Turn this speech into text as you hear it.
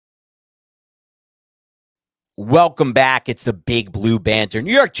Welcome back. It's the Big Blue Banter,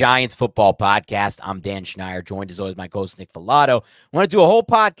 New York Giants football podcast. I'm Dan Schneider, joined as always by my co-host Nick Filato. I want to do a whole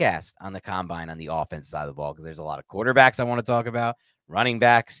podcast on the combine on the offense side of the ball because there's a lot of quarterbacks I want to talk about, running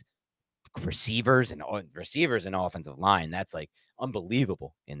backs, receivers, and offensive line. That's like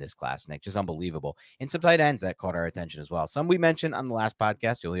unbelievable in this class, Nick. Just unbelievable. And some tight ends that caught our attention as well. Some we mentioned on the last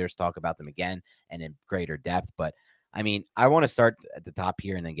podcast. You'll hear us talk about them again and in greater depth, but I mean, I want to start at the top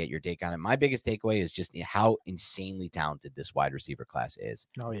here and then get your take on it. My biggest takeaway is just how insanely talented this wide receiver class is.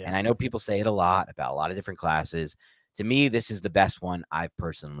 Oh, yeah. And I know people say it a lot about a lot of different classes. To me, this is the best one I've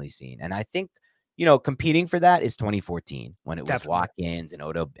personally seen. And I think, competing for that is 2014 when it was Watkins and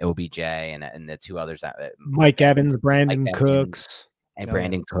OBJ and the two others. Mike Evans, Brandon Cooks. And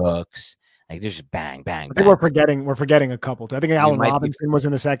Brandon Cooks. Like just bang, bang, I think bang. we're forgetting a couple too. I think Allen Robinson was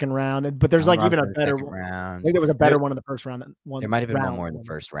in the second round, but there's like even a better round. I think there was a better one in the first round. There might have been one more in the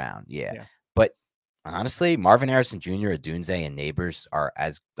first round. Yeah. But honestly, Marvin Harrison Jr., Odunze, and Neighbors are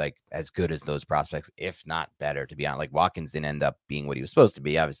as good as those prospects, if not better, to be honest. Like Watkins didn't end up being what he was supposed to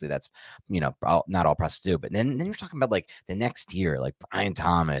be. Obviously, that's not all prospects do. But then you're talking about like the next year, like Brian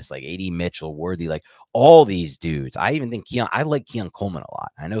Thomas, like A.D. Mitchell, Worthy, like all these dudes. I even think I like Keon Coleman a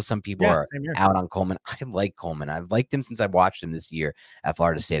lot. I know some people are out on Coleman. I like Coleman. I've liked him since I watched him this year at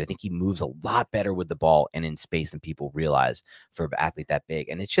Florida State. I think he moves a lot better with the ball and in space than people realize for an athlete that big.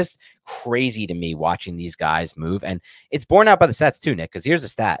 And it's just crazy to me watching these guys move. And it's borne out by the stats too, Nick, because here's a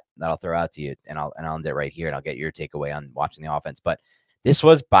stat that I'll throw out to you, and I'll end it right here, and I'll get your takeaway on watching the offense. But this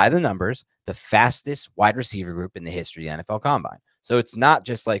was, by the numbers, the fastest wide receiver group in the history of the NFL Combine. So it's not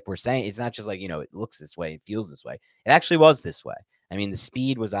just like we're saying, it's not just like, it looks this way, it feels this way. It actually was this way. I mean, the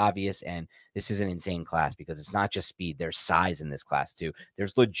speed was obvious, and this is an insane class because it's not just speed. There's size in this class too.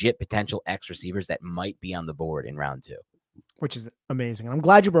 There's legit potential X receivers that might be on the board in round 2. Which is amazing. And I'm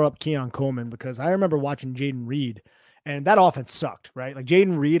glad you brought up Keon Coleman because I remember watching Jaden Reed, and that offense sucked, right? Like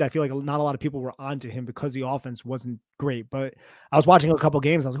Jaden Reed, I feel like not a lot of people were onto him because the offense wasn't great. But I was watching a couple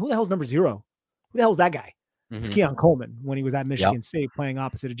games. I was like, who the hell's number 0? Who the hell is that guy? It's Keon Coleman when he was at Michigan State playing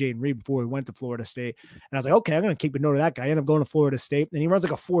opposite of Jaden Reed before he went to Florida State. And I was like, okay, I'm going to keep a note of that guy. I ended up going to Florida State, and he runs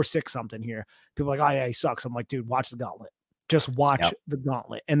like a 4.6 something here. People are like, oh, yeah, he sucks. I'm like, dude, watch the gauntlet. Just watch the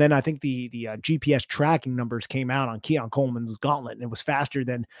gauntlet. And then I think the GPS tracking numbers came out on Keon Coleman's gauntlet, and it was faster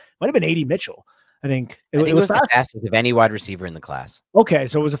than might have been A.D. Mitchell. I think it was the fastest of any wide receiver in the class. Okay,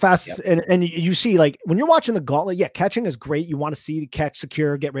 so it was the fastest. And you see, like, when you're watching the gauntlet, catching is great. You want to see the catch,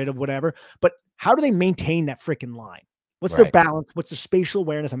 secure, get rid of whatever. But how do they maintain that freaking line? What's their balance? What's their spatial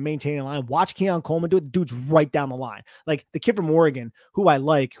awareness of maintaining a line? Watch Keon Coleman do it. The dude's right down the line. Like the kid from Oregon, who I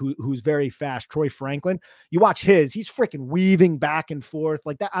like, who's very fast, Troy Franklin. You watch he's freaking weaving back and forth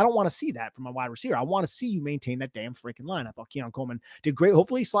like that. I don't want to see that from a wide receiver. I want to see you maintain that damn freaking line. I thought Keon Coleman did great.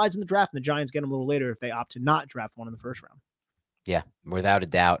 Hopefully he slides in the draft and the Giants get him a little later if they opt to not draft one in the first round. Yeah, without a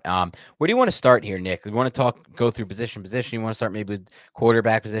doubt. Where do you want to start here, Nick? You want to go through position? You want to start maybe with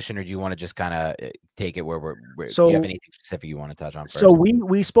quarterback position, or do you want to just kind of take it where do you have anything specific you want to touch on first? So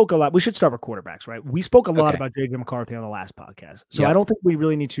we spoke a lot. We should start with quarterbacks, right? We spoke a lot about J.J. McCarthy on the last podcast. So I don't think we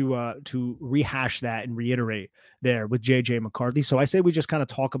really need to rehash that and reiterate there with J.J. McCarthy. So I say we just kind of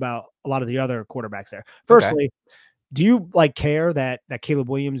talk about a lot of the other quarterbacks there. Firstly, do you care that Caleb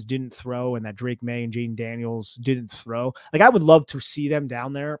Williams didn't throw and that Drake May and Jaden Daniels didn't throw? Like, I would love to see them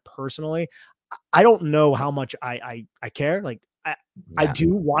down there personally. I don't know how much I care. Like, I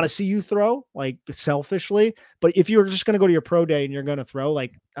do want to see you throw, like, selfishly, but if you're just going to go to your pro day and you're going to throw,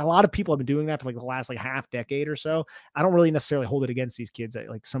 like, a lot of people have been doing that for like the last half decade or so. I don't really necessarily hold it against these kids.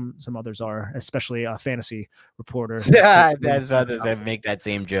 Like some others are, especially a fantasy reporter. That's others that make that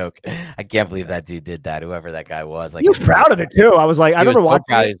same joke. I can't believe that dude did that. Whoever that guy was, like, he was proud of it too. I was like, I remember watching.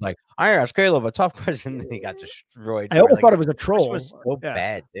 He was like, I asked Caleb a tough question, and he got destroyed. I almost thought it was a troll. It was so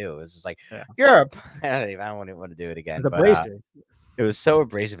bad too. It was just like, I don't want to do it again. It was so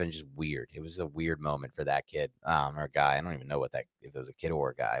abrasive and just weird. It was a weird moment for that kid or guy. I don't even know if it was a kid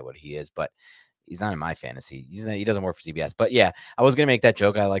or a guy, what he is, but he's not in my fantasy. He doesn't work for CBS. But yeah, I was going to make that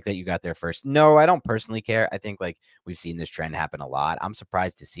joke. I like that you got there first. No, I don't personally care. I think like we've seen this trend happen a lot. I'm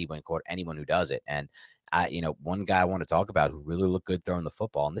surprised to see anyone who does it. And one guy I want to talk about who really looked good throwing the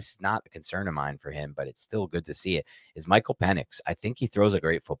football, and this is not a concern of mine for him, but it's still good to see it, is Michael Penix. I think he throws a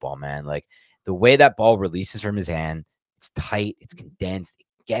great football, man. Like the way that ball releases from his hand, it's tight, it's condensed, it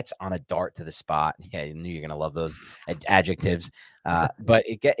gets on a dart to the spot. Yeah, I knew you're gonna love those adjectives, but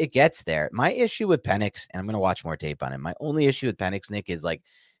it gets there. My issue with Penix, and I'm gonna watch more tape on him. My only issue with Penix, Nick, is like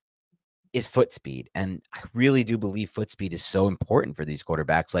is foot speed. And I really do believe foot speed is so important for these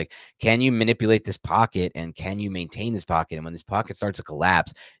quarterbacks. Like, can you manipulate this pocket and can you maintain this pocket? And when this pocket starts to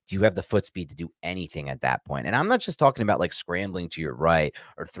collapse, do you have the foot speed to do anything at that point? And I'm not just talking about like scrambling to your right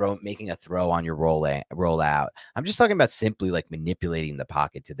or making a throw on your roll out. I'm just talking about simply like manipulating the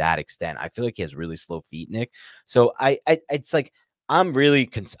pocket to that extent. I feel like he has really slow feet, Nick. So it's like, I'm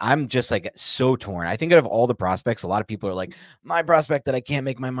just like so torn. I think out of all the prospects, a lot of people are like, my prospect that I can't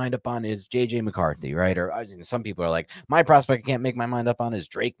make my mind up on is JJ McCarthy, right? Or some people are like, my prospect I can't make my mind up on is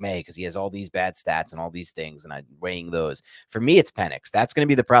Drake May because he has all these bad stats and all these things, and I'm weighing those. For me, it's Penix. That's going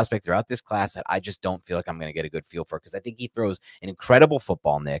to be the prospect throughout this class that I just don't feel like I'm going to get a good feel for because I think he throws an incredible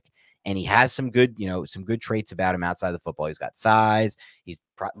football, Nick. And he has some good, some good traits about him outside the football. He's got size.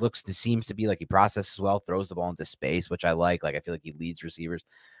 Seems to be like he processes well, throws the ball into space, which I like. Like I feel like he leads receivers.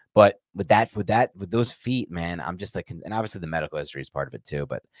 But with those feet, man, I'm just like, and obviously the medical history is part of it too.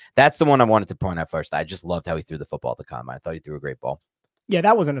 But that's the one I wanted to point out first. I just loved how he threw the football at the combine. I thought he threw a great ball. Yeah,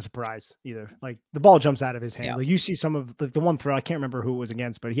 that wasn't a surprise either. Like the ball jumps out of his hand. Yeah. Like you see some of the one throw, I can't remember who it was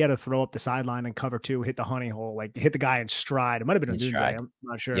against, but he had to throw up the sideline and cover two, hit the honey hole, like hit the guy in stride. It might have been a Doomsday. I'm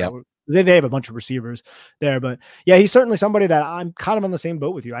not sure. Yep. They have a bunch of receivers there, but yeah, he's certainly somebody that I'm kind of on the same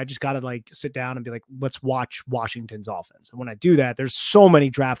boat with you. I just got to like sit down and be like, let's watch Washington's offense. And when I do that, there's so many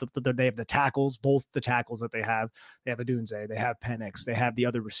drafts that they have the tackles, both the tackles that they have a Doomsday, they have Penix, they have the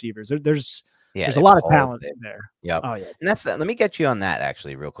other receivers. There's a lot of talent there. Yeah. Oh yeah. And let me get you on that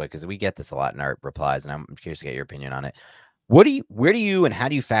actually real quick, because we get this a lot in our replies and I'm curious to get your opinion on it. Where do you and how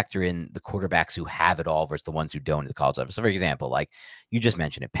do you factor in the quarterbacks who have it all versus the ones who don't at the college level? So for example, like you just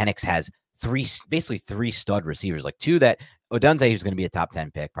mentioned it, Penix has basically three stud receivers, like two that Odunze, who's going to be a top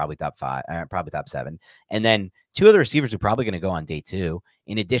 10 pick, probably top 5, probably top 7. And then two other receivers who are probably going to go on day 2,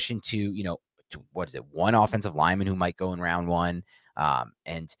 in addition to, one offensive lineman who might go in round 1.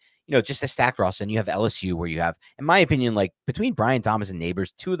 And just a stacked roster. And you have LSU where you have, in my opinion, like between Brian Thomas and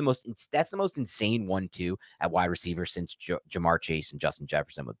Neighbors, that's the most insane 1-2 at wide receiver since Jamar Chase and Justin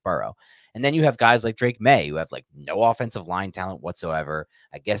Jefferson with Burrow. And then you have guys like Drake May who have like no offensive line talent whatsoever.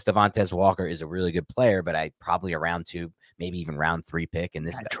 I guess Devontae Walker is a really good player, but I probably a round 2, maybe even round 3 pick in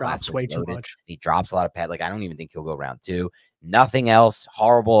this class. Drops way too much. He drops a lot of pad. Like I don't even think he'll go round 2. Nothing else.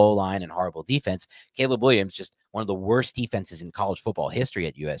 Horrible O-line and horrible defense. Caleb Williams, just one of the worst defenses in college football history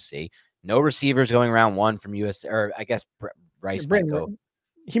at USC. No receivers going round 1 from USC, or I guess Bryce might go.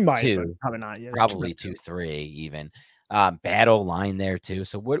 He might, 2, but probably not. Yeah, probably 2, 3 even. Bad O-line there too.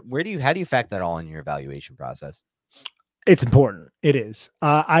 So how do you factor that all in your evaluation process? It's important. It is.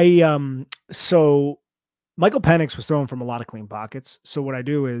 So Michael Penix was thrown from a lot of clean pockets. So what I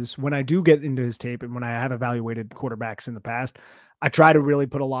do is when I do get into his tape and when I have evaluated quarterbacks in the past, I try to really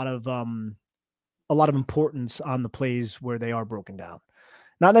put a lot of importance on the plays where they are broken down.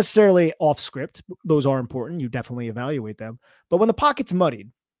 Not necessarily off script. Those are important. You definitely evaluate them. But when the pocket's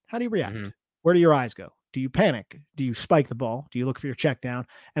muddied, how do you react? Mm-hmm. Where do your eyes go? Do you panic? Do you spike the ball? Do you look for your check down?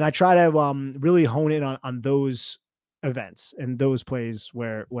 And I try to really hone in on those events and those plays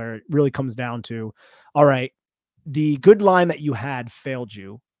where it really comes down to, all right, the good line that you had failed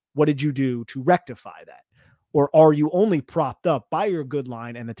you. What did you do to rectify that? Or are you only propped up by your good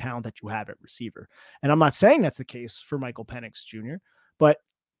line and the talent that you have at receiver? And I'm not saying that's the case for Michael Penix Jr., but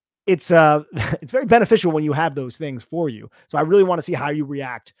it's very beneficial when you have those things for you. So I really want to see how you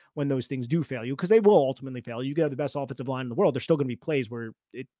react when those things do fail you, because they will ultimately fail you. You can have the best offensive line in the world. There's still going to be plays where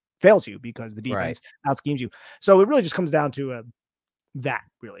it fails you because the defense out schemes you. So it really just comes down to that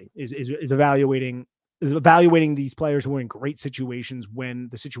really is evaluating these players who are in great situations when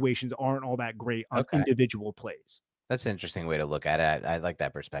the situations aren't all that great on individual plays. That's an interesting way to look at it. I like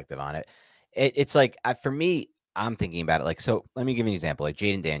that perspective on it. It's like, for me, I'm thinking about it like, so let me give you an example, like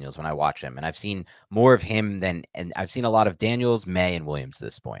Jaden Daniels, when I watch him, and I've seen more of him and I've seen a lot of Daniels, May, and Williams to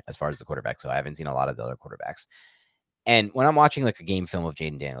this point, as far as the quarterback. So I haven't seen a lot of the other quarterbacks. And when I'm watching like a game film of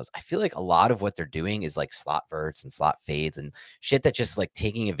Jaden Daniels, I feel like a lot of what they're doing is like slot verts and slot fades and shit that just like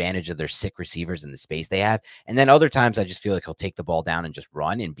taking advantage of their sick receivers and the space they have. And then other times I just feel like he'll take the ball down and just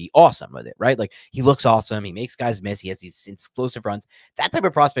run and be awesome with it, right? Like he looks awesome. He makes guys miss. He has these explosive runs. That type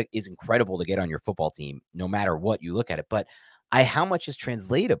of prospect is incredible to get on your football team, no matter what you look at it. But how much is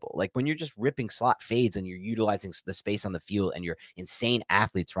translatable? Like when you're just ripping slot fades and you're utilizing the space on the field and you're insane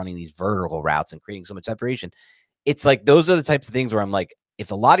athletes running these vertical routes and creating so much separation, it's like those are the types of things where I'm like, if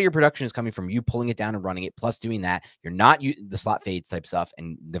a lot of your production is coming from you pulling it down and running it, plus doing that, you're not the slot fades type stuff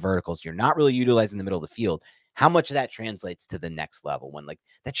and the verticals, you're not really utilizing the middle of the field. How much of that translates to the next level when like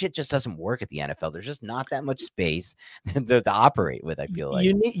that shit just doesn't work at the NFL? There's just not that much space to operate with. I feel like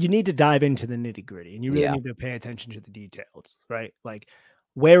you need to dive into the nitty gritty and you really need to pay attention to the details, right? Like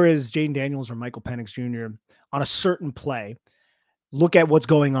where is Jaden Daniels or Michael Penix Jr. on a certain play? Look at what's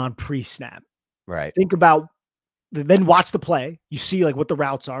going on pre-snap. Right. Think about, then watch the play. You see like what the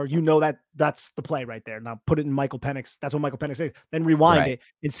routes are. You know that that's the play right there. Now put it in Michael Penix. That's what Michael Penix is. Then rewind it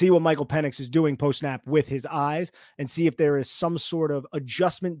and see what Michael Penix is doing post-snap with his eyes and see if there is some sort of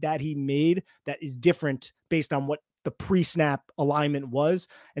adjustment that he made that is different based on what the pre-snap alignment was,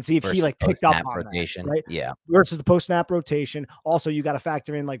 and see if he like picked up on rotation. That, right? Yeah. Versus the post-snap rotation. Also, you got to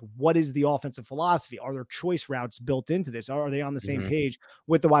factor in like, what is the offensive philosophy? Are there choice routes built into this? Are they on the same page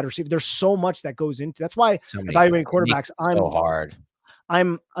with the wide receiver? There's so much that goes into. That's why evaluating quarterbacks, so hard.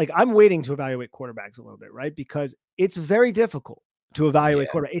 I'm waiting to evaluate quarterbacks a little bit, right? Because it's very difficult to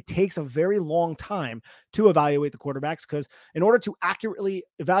evaluate quarterback. It takes a very long time to evaluate the quarterbacks, because in order to accurately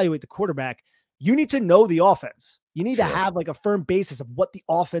evaluate the quarterback, you need to know the offense. You need to have like a firm basis of what the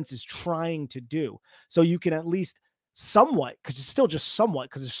offense is trying to do. So you can at least somewhat, because it's still just somewhat,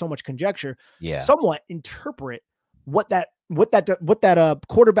 because there's so much conjecture, somewhat interpret what that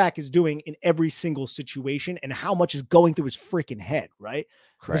quarterback is doing in every single situation and how much is going through his freaking head, right?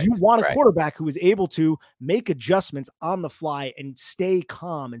 Because you want a quarterback who is able to make adjustments on the fly and stay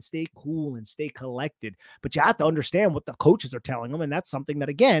calm and stay cool and stay collected. But you have to understand what the coaches are telling them. And that's something that,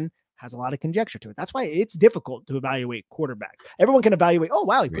 again, has a lot of conjecture to it. That's why it's difficult to evaluate quarterbacks. Everyone can evaluate, oh,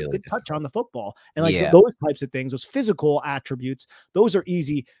 wow, he put a good touch on the football. And like those types of things, those physical attributes, those are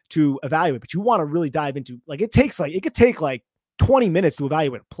easy to evaluate. But you want to really dive into, like, it could take like 20 minutes to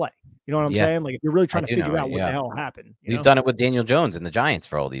evaluate a play. You know what I'm saying? Like, if you're really trying to figure out what the hell happened. We've done it with Daniel Jones and the Giants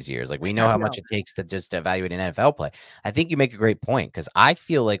for all these years. Like, we know how much it takes to just evaluate an NFL play. I think you make a great point, because I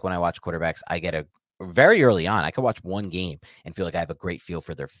feel like when I watch quarterbacks, I get a very early on, I could watch one game and feel like I have a great feel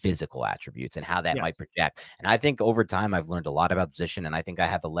for their physical attributes and how that might project. And I think over time, I've learned a lot about position, and I think I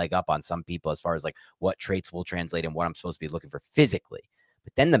have a leg up on some people as far as like what traits will translate and what I'm supposed to be looking for physically.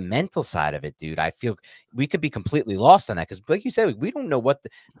 But then the mental side of it, dude, I feel we could be completely lost on that, because, like you said, we don't know what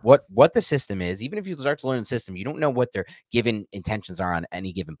the system is. Even if you start to learn the system, you don't know what their given intentions are on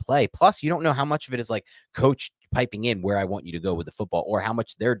any given play. Plus, you don't know how much of it is like coach piping in where I want you to go with the football, or how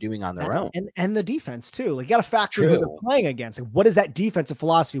much they're doing on their own. And the defense too. Like, you got to factor who they're playing against. Like, what is that defensive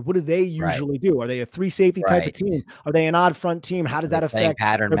philosophy? What do they usually do? Are they a 3 safety type of team? Are they an odd front team? How does that affect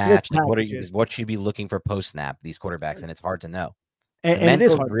pattern match? Like, what should you be looking for post snap, these quarterbacks? And it's hard to know. And it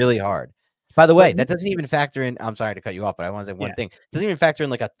is really hard. By the way, that doesn't even factor in. I'm sorry to cut you off, but I want to say one thing. It doesn't even factor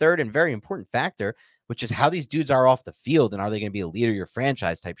in like a third and very important factor, which is how these dudes are off the field, and are they going to be a leader of your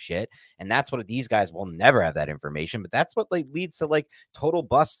franchise type shit? And that's what these guys will never have that information. But that's what like leads to like total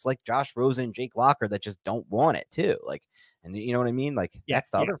busts like Josh Rosen and Jake Locker that just don't want it too. Like, and you know what I mean? Like, that's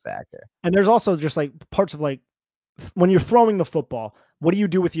the other factor. And there's also just like parts of like when you're throwing the football, what do you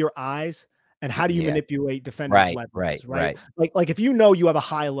do with your eyes? And how do you manipulate defenders' levels, right? Like if you know you have a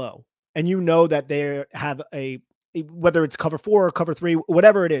high-low, and you know that they have whether it's cover 4 or cover 3,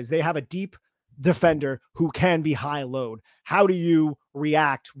 whatever it is, they have a deep defender who can be high load. How do you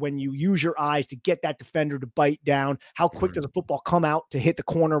react when you use your eyes to get that defender to bite down? How quick does a football come out to hit the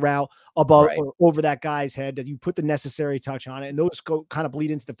corner route above or over that guy's head? That you put the necessary touch on it, and those kind of bleed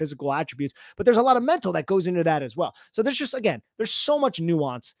into the physical attributes. But there's a lot of mental that goes into that as well. So there's just, again, there's so much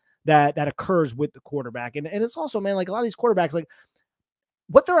nuance that occurs with the quarterback. And it's also, man, like a lot of these quarterbacks, like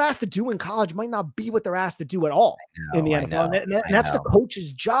what they're asked to do in college might not be what they're asked to do at all in the NFL. And that's the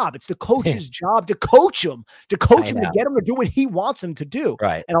coach's job. It's the coach's job to coach him, to get him to do what he wants him to do.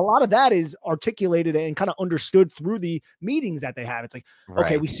 Right. And a lot of that is articulated and kind of understood through the meetings that they have. It's like,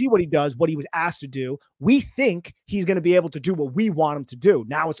 okay, we see what he does, what he was asked to do. We think he's going to be able to do what we want him to do.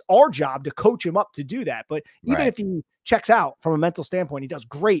 Now it's our job to coach him up to do that. But even if he checks out from a mental standpoint, he does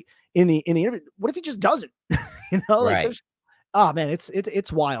great in the interview. What if he just doesn't? Like there's, oh man,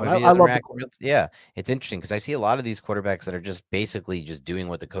 it's wild. I love it. It's interesting because I see a lot of these quarterbacks that are just basically just doing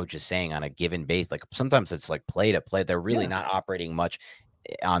what the coach is saying on a given base. Like sometimes it's like play to play. They're really not operating much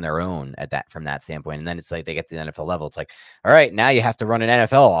on their own from that standpoint. And then it's like they get to the NFL level. It's like, all right, now you have to run an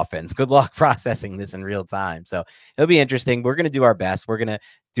NFL offense. Good luck processing this in real time. So it'll be interesting. We're going to do our best. We're going to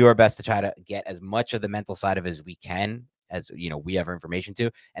do our best to try to get as much of the mental side of it as we can, as we have information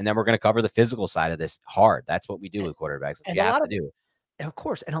to, and then we're going to cover the physical side of this hard. That's what we do with quarterbacks. That's what you have to do. And of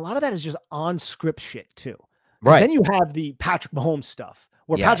course, and a lot of that is just on script shit too. Right. Then you have the Patrick Mahomes stuff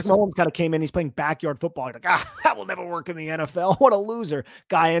where Patrick Mahomes kind of came in, he's playing backyard football. You're like, that will never work in the NFL. What a loser.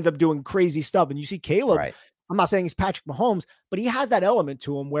 Guy ends up doing crazy stuff. And you see Caleb, I'm not saying he's Patrick Mahomes, but he has that element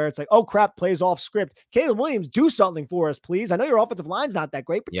to him where it's like, oh crap, plays off script. Caleb Williams, do something for us, please. I know your offensive line's not that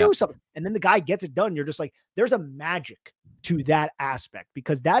great, but do something. And then the guy gets it done. You're just like, there's a magic to that aspect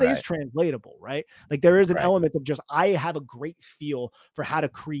because that is translatable, right? Like there is an element of just, I have a great feel for how to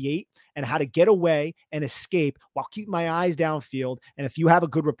create and how to get away and escape while keeping my eyes downfield. And if you have a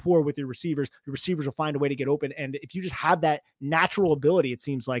good rapport with your receivers will find a way to get open. And if you just have that natural ability, it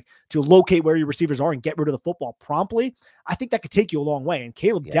seems like, to locate where your receivers are and get rid of the football promptly, I think that could take you a long way. And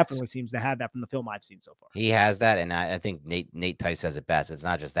Caleb definitely seems to have that from the film I've seen so far. He has that. And I think Nate Tice says it best. It's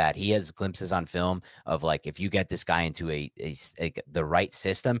not just that. He has glimpses on film of like, if you get this guy into the right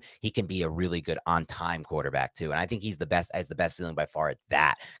system, he can be a really good on-time quarterback too. And I think he's the best, as the best ceiling by far at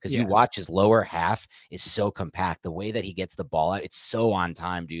that. Because you watch his lower half is so compact. The way that he gets the ball out, it's so on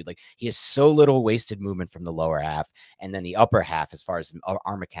time, dude. Like he has so little wasted movement from the lower half. And then the upper half, as far as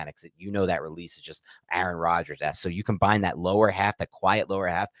arm mechanics, that release is just Aaron Rodgers-esque. So you combine that lower half, that quiet lower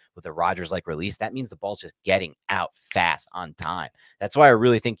half, with a Rodgers-like release, that means the ball's just getting out fast on time. That's why I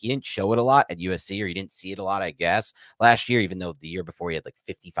really think he didn't show it a lot at USC, or he didn't see it a lot, I guess, last year, even though the year before he had like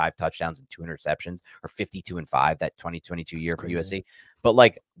 55 touchdowns and 2 interceptions, or 52-5, that 2022 year for USC. But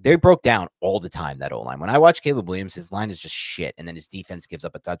like, they broke down all the time, that O-line. When I watch Caleb Williams, his line is just shit. And then his defense gives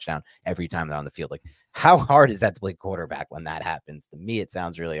up a touchdown every time they're on the field. Like, how hard is that to play quarterback when that happens? To me, it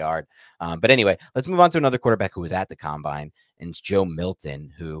sounds really hard. But anyway, let's move on to another quarterback who was at the combine, and it's Joe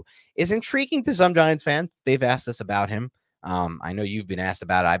Milton, who is intriguing to some Giants fans. They've asked us about him. I know you've been asked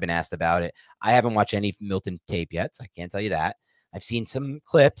about it. I've been asked about it. I haven't watched any Milton tape yet, so I can't tell you that. I've seen some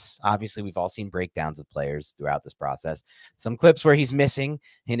clips. Obviously, we've all seen breakdowns of players throughout this process. Some clips where he's missing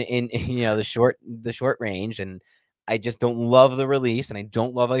in the short range, and I just don't love the release, and I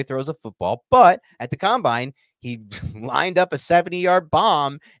don't love how he throws a football. But at the combine, he lined up a 70-yard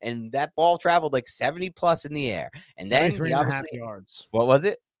bomb, and that ball traveled like 70 plus in the air. And then he obviously, yards. What was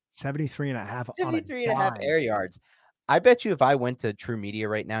it? 73.5. 73.5 air yards. I bet you if I went to True Media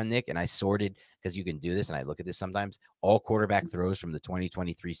right now, Nick, and I sorted, because you can do this, and I look at this sometimes, all quarterback throws from the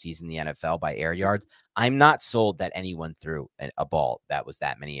 2023 season in the NFL by air yards, I'm not sold that anyone threw a ball that was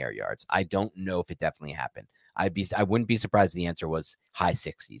that many air yards. I don't know if it definitely happened. I wouldn't be surprised if the answer was high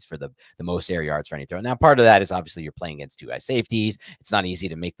 60s for the most air yards for any throw. Now, part of that is obviously you're playing against 2 high safeties. It's not easy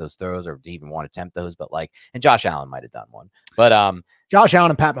to make those throws or to even want to attempt those, but like, and Josh Allen might have done one, but Josh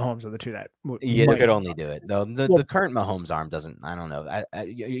Allen and Pat Mahomes are the two that they could only do it. Though the current Mahomes arm doesn't. I don't know.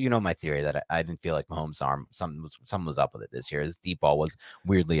 You know my theory that I didn't feel like Mahomes' arm. Something was up with it this year. His deep ball was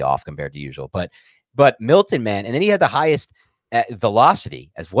weirdly off compared to usual. But Milton, man, and then he had the highest velocity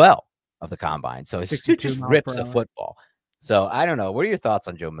as well of the combine. So his dude just rips a football. So I don't know. What are your thoughts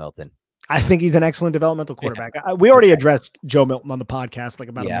on Joe Milton? I think he's an excellent developmental quarterback. We already addressed Joe Milton on the podcast like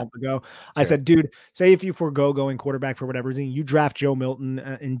about a month ago. I said, dude, say if you forego going quarterback for whatever reason, you draft Joe Milton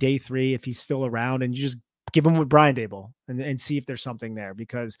in day 3 if he's still around, and you just give him with Brian Daboll and see if there's something there,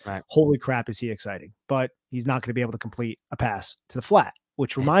 because holy crap, is he exciting. But he's not going to be able to complete a pass to the flat,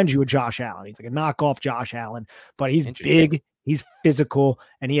 which reminds you of Josh Allen. He's like a knockoff Josh Allen, but he's big, he's physical,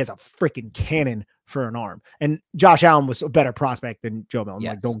 and he has a freaking cannon for an arm. And Josh Allen was a better prospect than Joe Milton.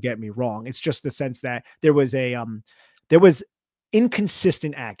 Like, don't get me wrong. It's just the sense that there was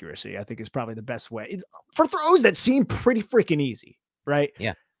inconsistent accuracy, I think is probably the best way for throws that seem pretty freaking easy. Right.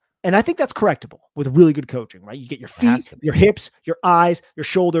 Yeah. And I think that's correctable with really good coaching, right? You get your feet, your hips, your eyes, your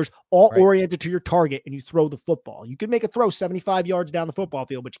shoulders, all oriented to your target, and you throw the football. You can make a throw 75 yards down the football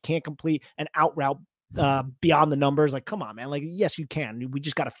field, but you can't complete an out route beyond the numbers. Like, come on, man. Like, yes, you can. We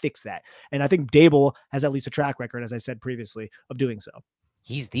just got to fix that. And I think Daboll has at least a track record, as I said previously, of doing so.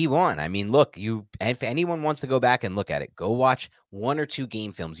 He's the one. I mean, look, if anyone wants to go back and look at it, go watch 1 or 2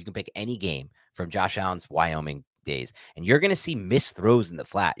 game films. You can pick any game from Josh Allen's Wyoming days, and you're going to see missed throws in the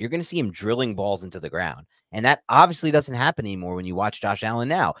flat. You're going to see him drilling balls into the ground. And that obviously doesn't happen anymore when you watch Josh Allen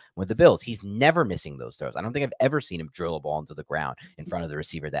now with the Bills. He's never missing those throws. I don't think I've ever seen him drill a ball into the ground in front of the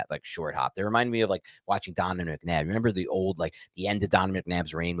receiver, that like short hop. They remind me of like watching Donovan McNabb. Remember the old, like the end of Donovan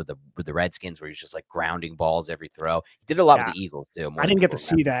McNabb's reign with the Redskins, where he's just like grounding balls every throw. He did a lot with the Eagles too. I didn't get to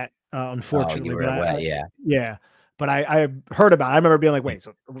see that, unfortunately. Yeah. But I heard about it. I remember being like, wait,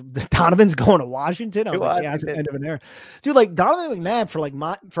 so Donovan's going to Washington? I was like, yeah, it's the end of an era. Dude, like Donovan McNabb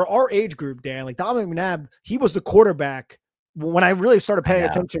for our age group, Dan, like Donovan McNabb, he was the quarterback when I really started paying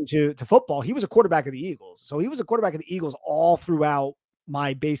attention to football. He was a quarterback of the Eagles. So he was a quarterback of the Eagles all throughout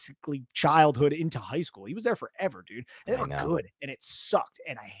my basically childhood into high school. He was there forever, dude. And they were good, and it sucked,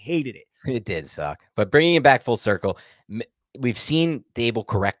 and I hated it. It did suck. But bringing it back full circle, we've seen Daboll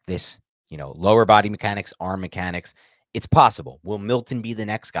correct this, lower body mechanics, arm mechanics, it's possible. Will Milton be the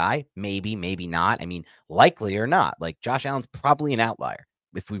next guy? Maybe, maybe not. I mean, likely or not. Like Josh Allen's probably an outlier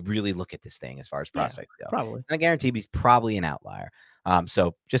if we really look at this thing as far as prospects go. Probably. And I guarantee he's probably an outlier.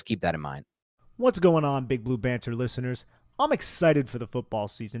 So just keep that in mind. What's going on, Big Blue Banter listeners? I'm excited for the football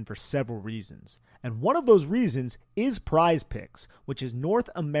season for several reasons. And one of those reasons is Prize Picks, which is North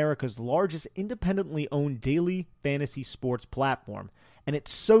America's largest independently owned daily fantasy sports platform. And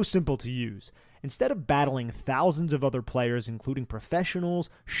it's so simple to use. Instead of battling thousands of other players, including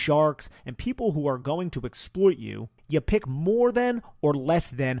professionals, sharks, and people who are going to exploit you, you pick more than or less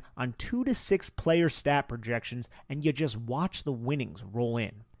than on 2 to 6 player stat projections, and you just watch the winnings roll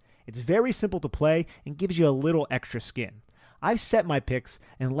in. It's very simple to play and gives you a little extra skin. I've set my picks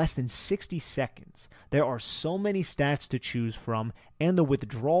in less than 60 seconds. There are so many stats to choose from, and the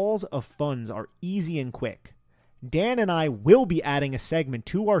withdrawals of funds are easy and quick. Dan and I will be adding a segment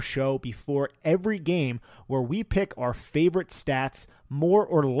to our show before every game where we pick our favorite stats, more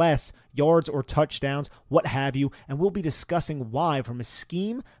or less yards or touchdowns, what have you, and we'll be discussing why from a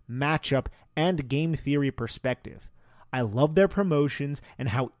scheme, matchup, and game theory perspective. I love their promotions and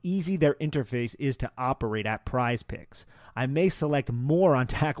how easy their interface is to operate at Prize Picks. I may select more on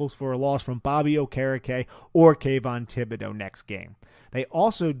tackles for a loss from Bobby Okereke or Kayvon Thibodeau next game. They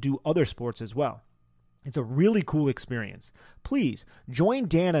also do other sports as well. It's a really cool experience. Please join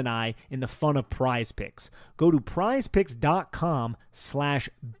Dan and I in the fun of Prize Picks. Go to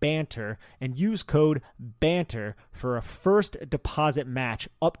prizepicks.com/banter and use code BANTER for a first deposit match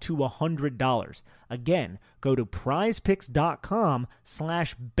up to $100. Again, go to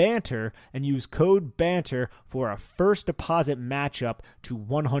prizepicks.com/banter and use code BANTER for a first deposit match up to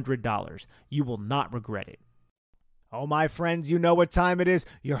 $100. You will not regret it. Oh, my friends, you know what time it is.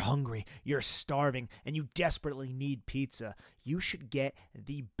 You're hungry, you're starving, and you desperately need pizza. You should get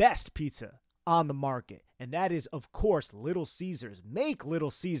the best pizza on the market, and that is, of course, Little Caesars. Make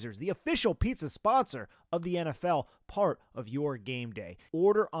Little Caesars the official pizza sponsor of the NFL part of your game day.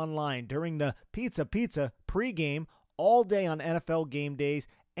 Order online during the Pizza pregame all day on NFL game days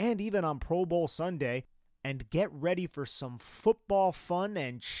and even on Pro Bowl Sunday, and get ready for some football fun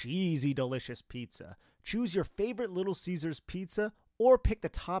and cheesy, delicious pizza. Choose your favorite Little Caesars pizza or pick the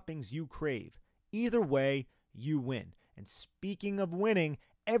toppings you crave. Either way, you win. And speaking of winning,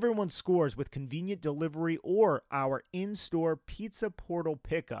 everyone scores with convenient delivery or our in-store pizza portal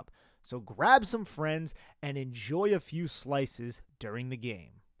pickup. So grab some friends and enjoy a few slices during the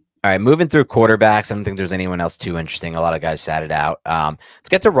game. All right, moving through quarterbacks. I don't think there's anyone else too interesting. A lot of guys sat it out. Let's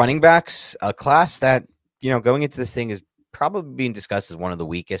get to running backs, a class that, going into this thing is probably being discussed as one of the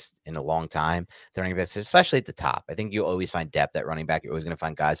weakest in a long time. The running backs, especially at the top. I think you'll always find depth at running back. You're always going to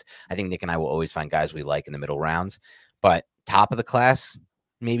find guys. I think Nick and I will always find guys we like in the middle rounds. But top of the class,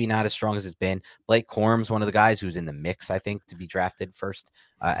 maybe not as strong as it's been. Blake Corum's one of the guys who's in the mix, I think, to be drafted first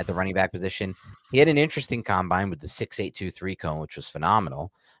at the running back position. He had an interesting combine with the 6.823 cone, which was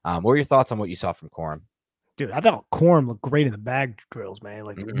phenomenal. What are your thoughts on what you saw from Corum? Dude, I thought Corum looked great in the bag drills, man.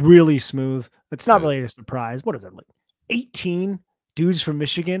 Like really smooth. It's not really a surprise. What is it, like 18 dudes from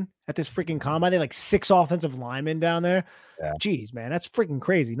Michigan at this freaking combine? They like 6 offensive linemen down there. Yeah. Jeez, man, that's freaking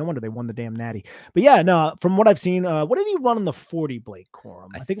crazy. No wonder they won the damn natty. But yeah, no, from what I've seen, what did he run on the 40, Blake Corum?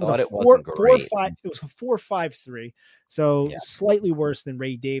 I think it was a 4.5. It was a 4.53. So slightly worse than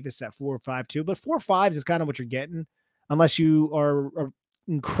Ray Davis at 4.52. But 4.5s is kind of what you're getting, unless you are a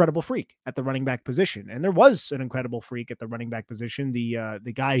incredible freak at the running back position. And there was an incredible freak at the running back position. The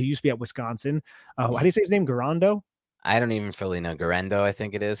guy who used to be at Wisconsin. How do you say his name? Garando? I don't even fully know. Garando, I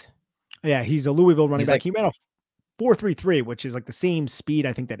think it is. Yeah, he's a Louisville running back. He ran a 4.33, which is like the same speed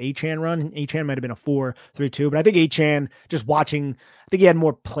I think that Achane run. Achane might have been a 4.32, but I think Achane, just watching, I think he had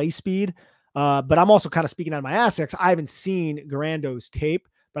more play speed. But I'm also kind of speaking out of my ass because I haven't seen Garando's tape,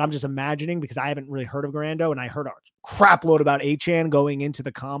 but I'm just imagining because I haven't really heard of Garando, and I heard a crap load about Achane going into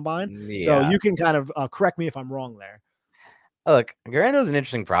the combine. Yeah. So you can kind of correct me if I'm wrong there. Look, Garando's an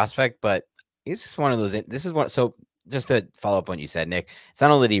interesting prospect, but he's just one of those. This is one. So just to follow up on what you said, Nick, it's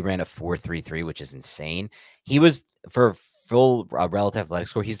not only that he ran a 4.33, which is insane. He was, for full relative athletic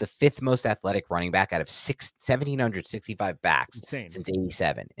score, he's the 5th most athletic running back out of 1,765 backs since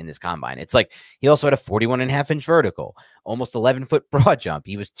 87 in this combine. It's like he also had a 41.5-inch vertical, almost 11-foot broad jump.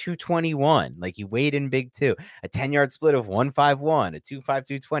 He was 221. Like, he weighed in big too. A 10-yard split of 151, a 2.5,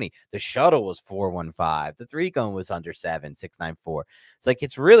 220. The shuttle was 4.15. The 3-cone was under 7, 6.94. It's like,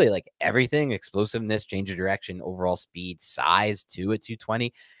 it's really like everything: explosiveness, change of direction, overall speed, size too at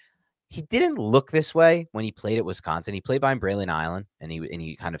 220. He didn't look this way when he played at Wisconsin. He played behind Braylon Island, and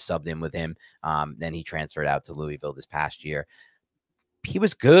he kind of subbed in with him. Then he transferred out to Louisville this past year. he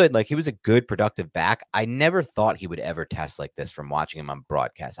was good. Like, he was a good, productive back. I never thought he would ever test like this from watching him on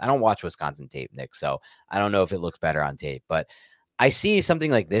broadcast. I don't watch Wisconsin tape, Nick, so I don't know if it looks better on tape. But I see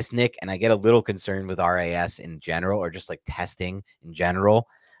something like this, Nick, and I get a little concerned with RAS in general, or just like testing in general,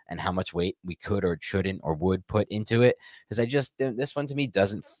 and how much weight we could or shouldn't or would put into it. Because this one to me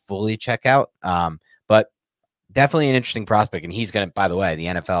doesn't fully check out. But definitely an interesting prospect. And he's going to, by the way, the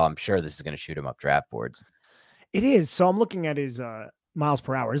NFL, I'm sure this is going to shoot him up draft boards. It is. So I'm looking at his miles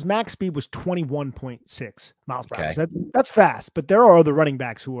per hour. His max speed was 21.6 miles per hour. So that's fast, but there are other running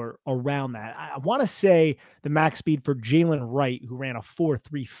backs who are around that. I want to say the max speed for Jalen Wright, who ran a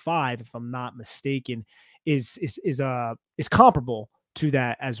 4.35, if I'm not mistaken, is comparable to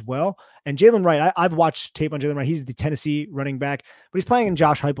that as well. And Jalen Wright, I've watched tape on Jalen Wright. He's the Tennessee running back, but he's playing in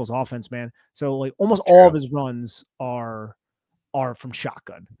Josh Heupel's offense, man. So like almost all of his runs are from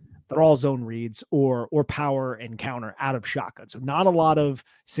shotgun. They're all zone reads or power and counter out of shotgun. So not a lot of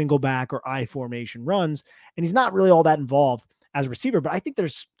single back or I formation runs. And he's not really all that involved as a receiver, but I think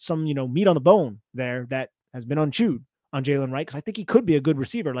there's some, meat on the bone there that has been unchewed on Jalen Wright. Cause I think he could be a good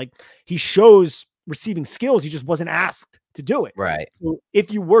receiver. Like, he shows receiving skills. He just wasn't asked to do it. Right. So if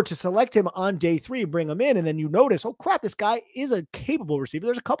you were to select him on day 3, bring him in, and then you notice, oh crap, this guy is a capable receiver.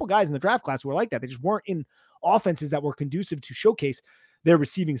 There's a couple guys in the draft class who are like that. They just weren't in offenses that were conducive to showcase their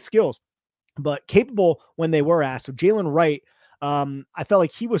receiving skills, but capable when they were asked. So Jalen Wright, I felt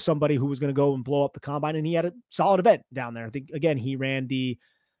like he was somebody who was going to go and blow up the combine, and he had a solid event down there. I think, again, he ran the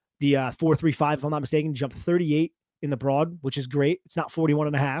 4.35, if I'm not mistaken, jumped 38 in the broad, which is great. It's not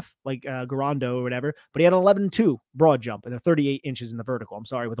 41.5 like Garando or whatever, but he had an 11.2 broad jump and a 38 inches in the vertical. I'm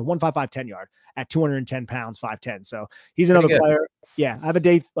sorry, with a 1.55 10 yard at 210 pounds, 5'10. So he's another player. Yeah, I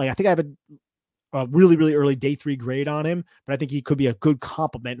think I have a really, really early day 3 grade on him, but I think he could be a good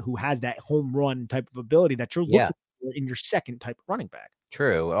complement who has that home run type of ability that you're looking for in your second type of running back.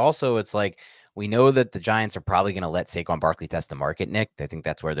 True. Also, it's like, we know that the Giants are probably going to let Saquon Barkley test the market, Nick. I think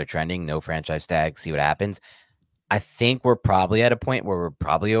that's where they're trending. No franchise tag, see what happens. I think we're probably at a point where we're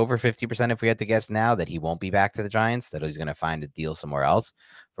probably over 50% if we had to guess now that he won't be back to the Giants, that he's going to find a deal somewhere else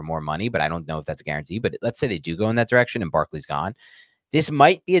for more money, but I don't know if that's a guarantee. But let's say they do go in that direction and Barkley's gone. This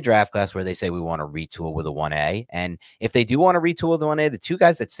might be a draft class where they say we want to retool with a 1A. And if they do want to retool with a 1A, the two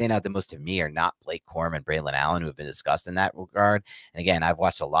guys that stand out the most to me are not Blake Corum and Braylon Allen, who have been discussed in that regard. And again, I've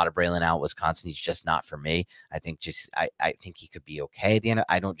watched a lot of Braylon Allen at Wisconsin. He's just not for me. I think I think he could be okay at the end.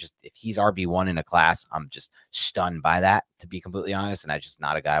 If he's RB1 in a class, I'm just stunned by that, to be completely honest. And I just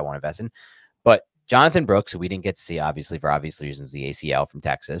not a guy I want to invest in. But Jonathan Brooks, who we didn't get to see, obviously, for obvious reasons, the ACL from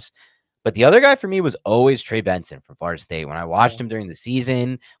Texas. But the other guy for me was always Trey Benson from Florida State. When I watched him during the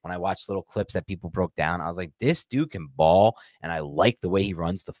season, when I watched little clips that people broke down, I was like, this dude can ball, and I like the way he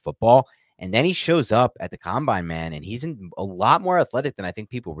runs the football. And then he shows up at the combine, man, and he's a lot more athletic than I think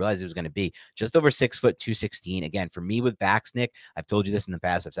people realized he was going to be. Just over 6 foot, 216. Again, for me with backs, Nick, I've told you this in the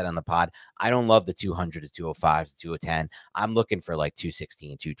past. I've said it on the pod. I don't love the 200 to 205 to 210. I'm looking for like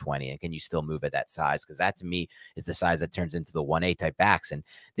 216, 220. And can you still move at that size? Because that to me is the size that turns into the 1A type backs. And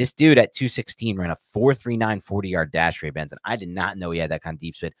this dude at 216 ran a 4.39 40-yard dash, Ray Benson. I did not know he had that kind of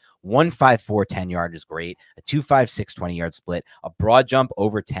deep split. 1.54 10-yard is great. A 2.56 20-yard split. A broad jump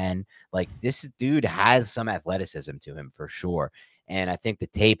over 10. Like, this dude has some athleticism to him for sure. And I think the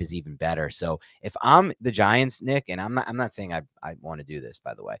tape is even better. So if I'm the Giants, Nick, and I'm not saying I want to do this,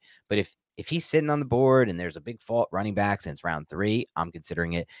 by the way, but if he's sitting on the board and there's a big fault running backs and it's round 3, I'm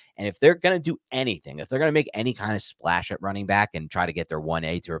considering it. And if they're going to do anything, if they're going to make any kind of splash at running back and try to get their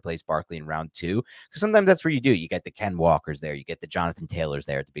 1A to replace Barkley in round 2, because sometimes that's where you do. You get the Ken Walkers there. You get the Jonathan Taylors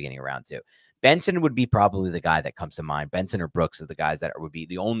there at the beginning of round 2. Benson would be probably the guy that comes to mind. Benson or Brooks is the guys that would be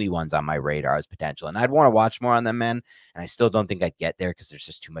the only ones on my radar as potential. And I'd want to watch more on them, man. And I still don't think I'd get there because there's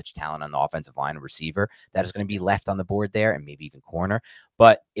just too much talent on the offensive line and receiver that is going to be left on the board there, and maybe even corner.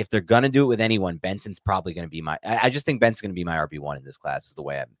 But if they're going to do it with anyone, Benson's probably going to be I just think Benson's going to be my RB1 in this class is the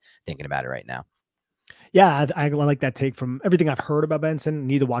way I'm thinking about it right now. Yeah, I like that take from everything I've heard about Benson.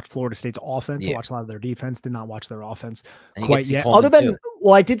 Need to watch Florida State's offense. I watched a lot of their defense. Did not watch their offense quite yet. Other than,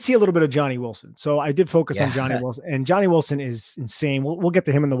 well, I did see a little bit of Johnny Wilson. So I did focus on Johnny Wilson. And Johnny Wilson is insane. We'll get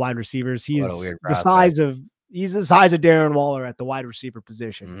to him in the wide receivers. He's the size of Darren Waller at the wide receiver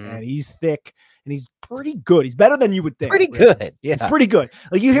position. And he's thick and he's pretty good. He's better than you would think. Pretty good. Yeah. He's pretty good.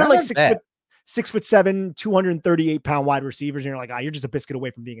 Like you hear like 6'7", 238-pound wide receivers, and you're like, you're just a biscuit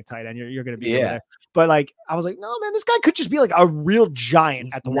away from being a tight end. You're going to be over there. But like, I was like, no, man, this guy could just be like a real giant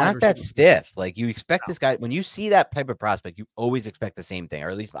He's at the not wide that receiver. stiff. Like you expect this guy, when you see that type of prospect, you always expect the same thing. Or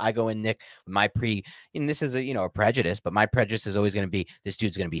at least I go in, Nick, my and this is a prejudice, but my prejudice is always going to be this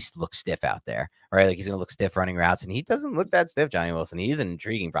dude's going to look stiff out there, right? Like he's going to look stiff running routes, and he doesn't look that stiff, Johnny Wilson. He's an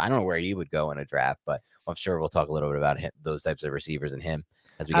intriguing. I don't know where he would go in a draft, but I'm sure we'll talk a little bit about those types of receivers and him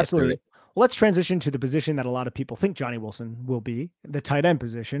as we get through it. Well, let's transition to the position that a lot of people think Johnny Wilson will be, the tight end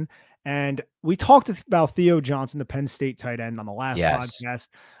position. And we talked about Theo Johnson, the Penn State tight end, on the last podcast.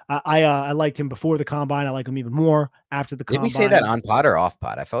 I liked him before the combine. I like him even more after the combine. Did we say that on pod or off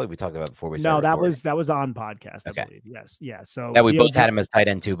pod? I felt like we talked about it before we started. No, that was on podcast. I believe. Yes. Yeah. So that we both had him as tight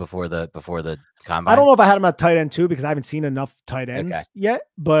end too before the combine. I don't know if I had him at tight end too, because I haven't seen enough tight ends yet,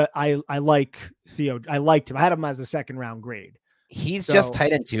 but I like Theo. I liked him. I had him as a second round grade. He's just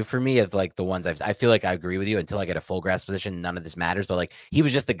tight end two for me of like the ones I feel like I agree with you until I get a full grasp position. None of this matters, but like he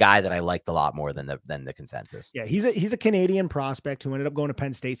was just the guy that I liked a lot more than the consensus. Yeah, he's a Canadian prospect who ended up going to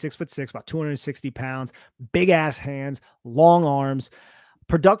Penn State, 6'6", about 260 pounds, big ass hands, long arms.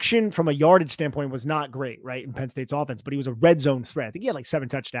 Production from a yardage standpoint was not great, right, in Penn State's offense, but he was a red zone threat. I think he had like 7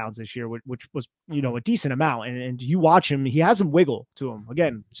 touchdowns this year, which was a decent amount. And you watch him, he has some wiggle to him.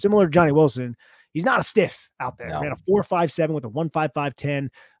 Again, similar to Johnny Wilson. He's not a stiff out there. Man, a 4.57 with a 1.5510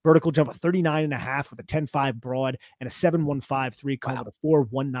 vertical jump, a 39.5 with a 10.5 broad, and a 7.15 cone with a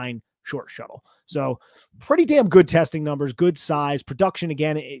 4.19 short shuttle. So pretty damn good testing numbers, good size. Production,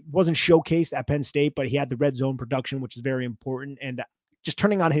 again, it wasn't showcased at Penn State, but he had the red zone production, which is very important. And just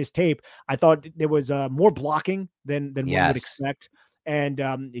turning on his tape, I thought there was more blocking than one would expect. And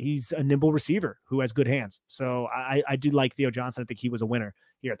he's a nimble receiver who has good hands. So I do like Theo Johnson. I think he was a winner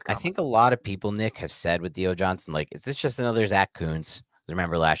here at the combine. I think a lot of people, Nick, have said with Theo Johnson, like, is this just another Zach Kuntz?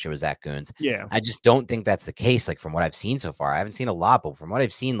 Remember last year was Zach Kuntz. Yeah. I just don't think that's the case. Like from what I've seen so far, I haven't seen a lot, but from what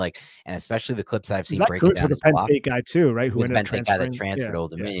I've seen, like, and especially the clips that I've seen breaking down, was a Penn State guy too, right? Who ended up transferring. Guy that transferred to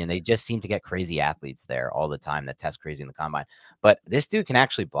Old Dominion. They just seem to get crazy athletes there all the time that test crazy in the combine. But this dude can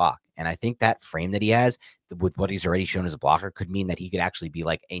actually block, and I think that frame that he has with what he's already shown as a blocker could mean that he could actually be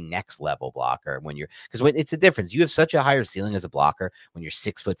like a next level blocker because it's a difference. You have such a higher ceiling as a blocker when you're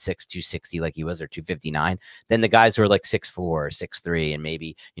 6'6", 260 like he was, or 259, than the guys who are like 6'4", 6'3", and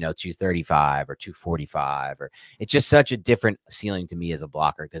maybe 235 or 245. Or it's just such a different ceiling to me as a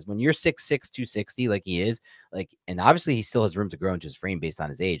blocker, because when you're 6'6", 260 like he is, like, and obviously he still has room to grow into his frame based on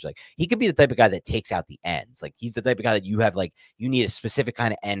his age. Like he could be the type of guy that takes out the ends. Like he's the type of guy that you have, like, you need a specific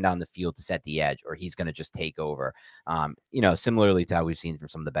kind of end on the field to set the edge, or he's going to just take over. Similarly to how we've seen from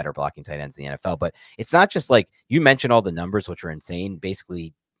some of the better blocking tight ends in the NFL. But it's not just like you mentioned all the numbers, which are insane,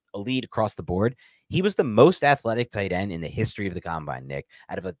 basically elite across the board. He was the most athletic tight end in the history of the combine, Nick.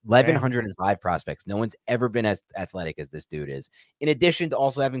 Out of 1,105 prospects, no one's ever been as athletic as this dude is, in addition to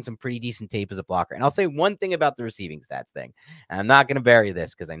also having some pretty decent tape as a blocker. And I'll say one thing about the receiving stats thing, and I'm not going to bury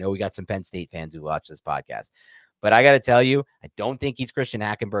this because I know we got some Penn State fans who watch this podcast, but I got to tell you, I don't think he's Christian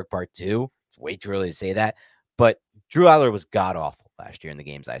Hackenberg part 2. It's way too early to say that, but Drew Aller was god-awful last year in the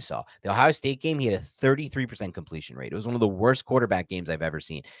games I saw. The Ohio State game, he had a 33% completion rate. It was one of the worst quarterback games I've ever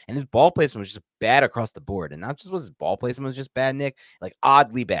seen. And his ball placement was just bad across the board. And not just was his ball placement was just bad, Nick, like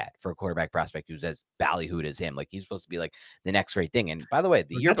oddly bad for a quarterback prospect who's as ballyhooed as him. Like he's supposed to be like the next great thing. And by the way,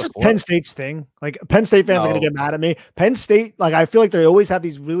 the year before, just Penn State's thing. Like Penn State fans are going to get mad at me. Penn State, like I feel like they always have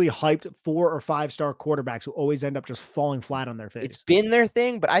these really hyped 4 or 5-star quarterbacks who always end up just falling flat on their face. It's been their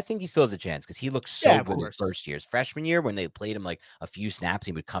thing, but I think he still has a chance because he looked so good his first year's freshman year when they played him like a few snaps.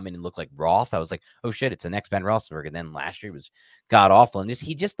 He would come in and look like Roth. I was like, oh shit, it's the next Ben Roethlisberger. And then last year was god awful. And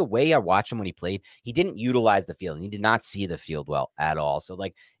just the way I watched him when he played, he didn't utilize the field. And he did not see the field well at all. So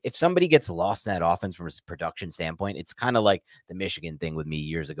like if somebody gets lost in that offense from a production standpoint, it's kind of like the Michigan thing with me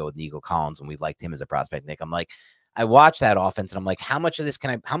years ago with Nico Collins when we liked him as a prospect, Nick. I'm like, I watch that offense and I'm like, how much of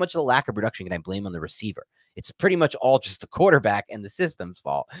the lack of production can I blame on the receiver? It's pretty much all just the quarterback and the system's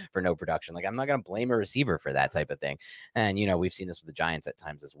fault for no production. Like I'm not going to blame a receiver for that type of thing. And, we've seen this with the Giants at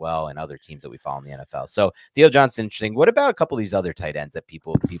times as well, and other teams that we follow in the NFL. So Theo Johnson, interesting. What about a couple of these other tight ends that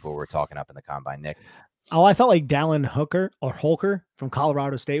people were talking up in the combine, Nick? Oh, I felt like Dallin Holker from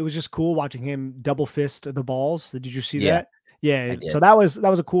Colorado State. It was just cool watching him double fist the balls. Did you see that? Yeah, so that was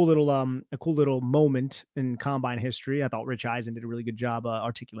a cool little moment in combine history. I thought Rich Eisen did a really good job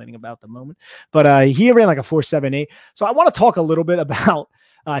articulating about the moment. But he ran like a 4.78. So I want to talk a little bit about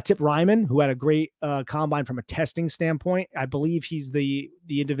Tip Ryman, who had a great combine from a testing standpoint. I believe he's the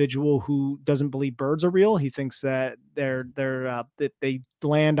individual who doesn't believe birds are real. He thinks that that they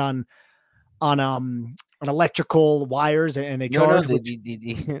land on electrical wires and they charge. No,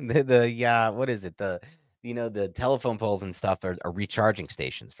 the what is it? The telephone poles and stuff are recharging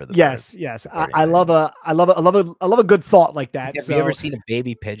stations for the Yes, birds. yes. I love a good thought like that. Have you ever seen a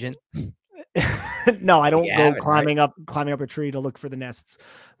baby pigeon? No, I don't You go haven't, right? climbing up a tree to look for the nests.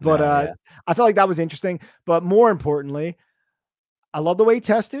 But No, yeah. I felt like that was interesting. But more importantly, I love the way he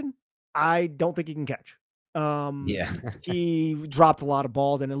tested. I don't think he can catch. Yeah. He dropped a lot of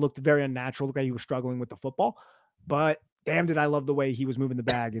balls and it looked very unnatural. Looked like he was struggling with the football. But damn, did I love the way he was moving the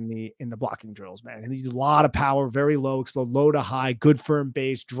bag in the blocking drills, man. And he did a lot of power, very low, explode low to high, good firm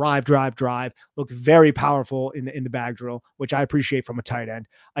base, drive. Looked very powerful in the bag drill, which I appreciate from a tight end.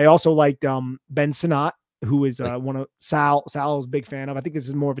 I also liked Ben Sinnott, who is one of Sal's big fan of. I think this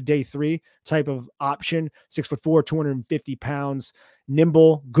is more of a day 3 type of option. 6'4", 250 pounds,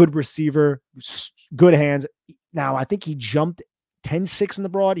 nimble, good receiver, good hands. Now I think he jumped 10.6 in the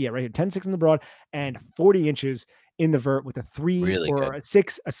broad. Yeah, right here, 10.6 in the broad and 40 inches in the vert with a 3 Really or good. a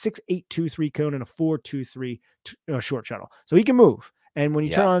 6.823 cone and a 4.23 short shuttle. So he can move. And when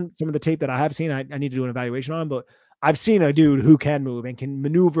you turn on some of the tape that I have seen, I need to do an evaluation on, but I've seen a dude who can move and can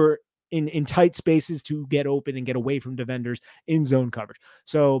maneuver in tight spaces to get open and get away from defenders in zone coverage.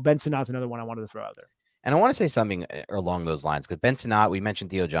 So Ben Sinnott's another one I wanted to throw out there. And I want to say something along those lines because Ben Sinnott, we mentioned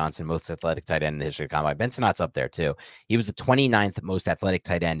Theo Johnson, most athletic tight end in the history of the combine. Ben Sinnott's up there too. He was the 29th most athletic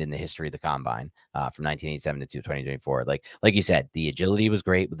tight end in the history of the combine from 1987 to 2024. Like you said, the agility was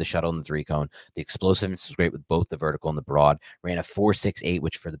great with the shuttle and the 3 cone. The explosiveness was great with both the vertical and the broad. Ran a 4.68,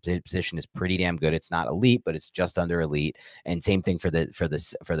 which for the position is pretty damn good. It's not elite, but it's just under elite. And same thing for the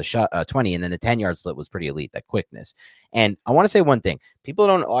 20, and then the 10-yard split was pretty elite. That quickness. And I want to say one thing. I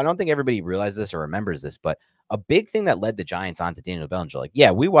don't think everybody realizes this or remembers this, but a big thing that led the Giants on to Daniel Bellinger, like, yeah,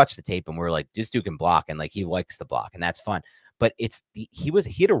 we watched the tape and we're like, this dude can block and like he likes to block and that's fun. But he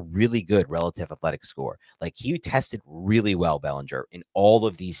had a really good relative athletic score. Like he tested really well, Bellinger, in all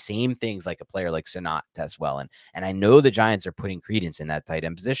of these same things like a player like Sinnott tests well. And I know the Giants are putting credence in that tight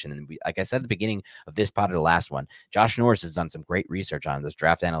end position. And like I said at the beginning of this pod or the last one, Josh Norris has done some great research on this,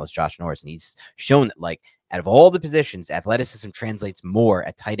 draft analyst Josh Norris, and he's shown that like out of all the positions, athleticism translates more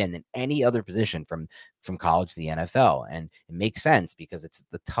at tight end than any other position from college to the NFL. And it makes sense because it's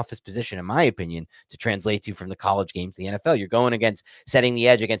the toughest position, in my opinion, to translate to from the college game to the NFL. You're going against setting the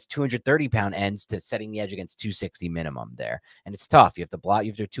edge against 230-pound ends to setting the edge against 260 minimum there. And it's tough. You have to block. You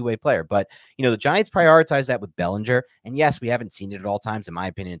have to be a two-way player. But, the Giants prioritize that with Bellinger. And yes, we haven't seen it at all times. In my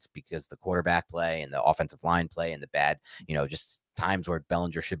opinion, it's because the quarterback play and the offensive line play and the bad, just times where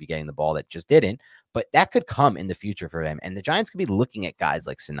Bellinger should be getting the ball that just didn't. But that could come in the future for him. And the Giants could be looking at guys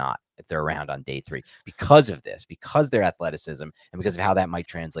like Sinnott if they're around on day 3 because of this, because their athleticism and because of how that might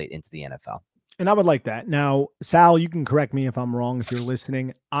translate into the NFL. And I would like that. Now, Sal, you can correct me if I'm wrong if you're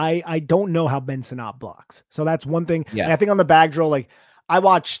listening. I don't know how Ben Sinnott blocks. So that's one thing. Yeah. And I think on the bag drill, like I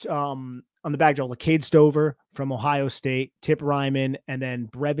watched on the bag drill, Cade Stover from Ohio State, Tip Ryman, and then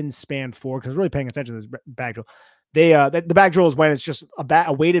Brevin Spanford, because I was really paying attention to this bag drill. The bag drill is when it's just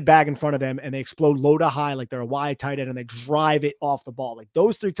a weighted bag in front of them and they explode low to high like they're a wide tight end and they drive it off the ball. Like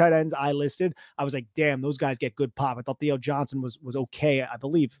those 3 tight ends I listed, I was like, damn, those guys get good pop. I thought Theo Johnson was okay, I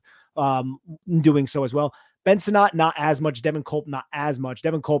believe, doing so as well. Ben Sinnott, not as much. Devin Culp, not as much.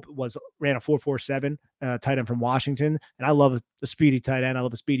 Devin Culp ran a 4.47 tight end from Washington, and I love a speedy tight end. I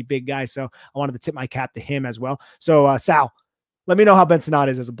love a speedy big guy, so I wanted to tip my cap to him as well. So Sal, let me know how Ben Sinnott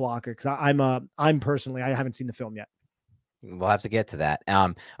is as a blocker because I'm personally, I haven't seen the film yet. We'll have to get to that.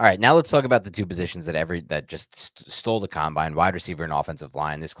 All right, now let's talk about the 2 positions that just stole the combine: wide receiver and offensive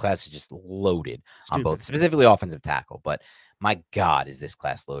line. This class is just loaded on both, specifically offensive tackle. But my God, is this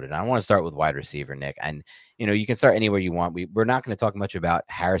class loaded? I want to start with wide receiver, Nick. And you can start anywhere you want. We're not going to talk much about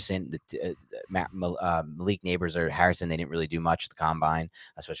Harrison, Malik Neighbors or Harrison. They didn't really do much at the combine,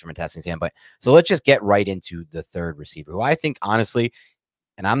 especially from a testing standpoint. So let's just get right into the 3rd receiver, who I think honestly.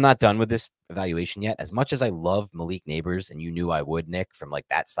 And I'm not done with this evaluation yet. As much as I love Malik Neighbors, and you knew I would, Nick, from like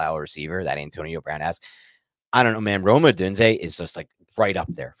that style receiver that Antonio Brown has, I don't know, man. Rome Odunze is just like right up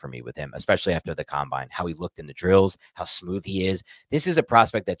there for me with him, especially after the combine, how he looked in the drills, how smooth he is. This is a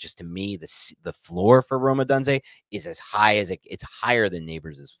prospect that just to me, the floor for Rome Odunze is as high as it's higher than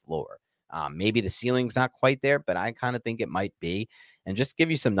Neighbors' floor. Maybe the ceiling's not quite there, but I kind of think it might be. and just give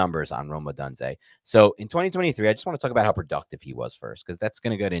you some numbers on Rome Odunze. So in 2023, I just want to talk about how productive he was first, because that's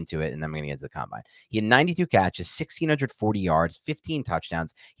going to get into it, and then I'm going to get into the combine. He had 92 catches, 1,640 yards, 15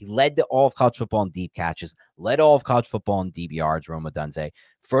 touchdowns. He led all of college football in deep catches, led all of college football in deep yards, Rome Odunze.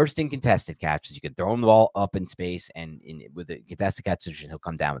 First in contested catches. You could throw him the ball up in space, and with the contested catch position, he'll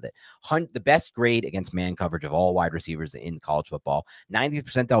come down with it. The best grade against man coverage of all wide receivers in college football, 90th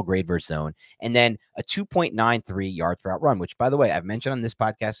percentile grade versus zone, and then a 2.93 yards per route run, which, by the way, I've mentioned on this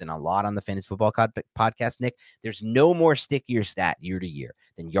podcast and a lot on the Fantasy Football podcast, Nick. There's no more stickier stat year to year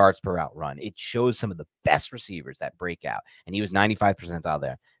than yards per route run. It shows some of the best receivers that break out, and he was 95th percentile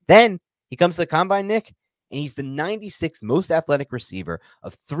there. Then he comes to the combine, Nick, and he's the 96th most athletic receiver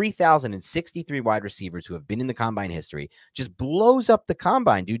of 3,063 wide receivers who have been in the combine history. Just blows up the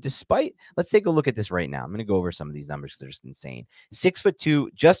combine, dude. Despite, let's take a look at this right now. I'm going to go over some of these numbers because they're just insane.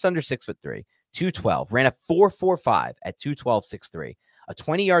 6'2", just under 6'3", 212, ran a 4.45 at 212.63, a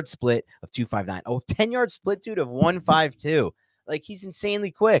 20-yard split of 259. Oh, 10-yard split, dude, of 152. Like, he's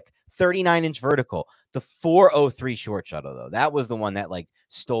insanely quick. 39-inch vertical. The 4.03 short shuttle, though, that was the one that like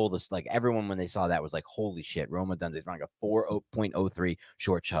stole this. Like, everyone, when they saw that, was like, holy shit, Rome Odunze's running a 4.03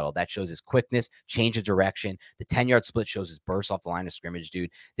 short shuttle. That shows his quickness, change of direction. The 10-yard split shows his burst off the line of scrimmage,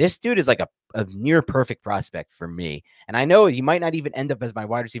 dude. This dude is like a near perfect prospect for me. And I know he might not even end up as my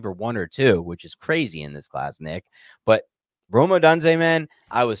wide receiver 1 or 2, which is crazy in this class, Nick. But Rome Odunze, man,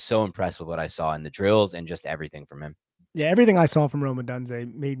 I was so impressed with what I saw in the drills and just everything from him. Yeah, everything I saw from Rome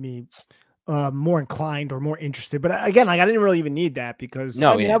Odunze made me more inclined or more interested. But again, like, I didn't really even need that because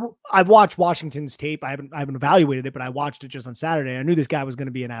no, I mean, I've watched Washington's tape. I haven't evaluated it, but I watched it just on Saturday. I knew this guy was going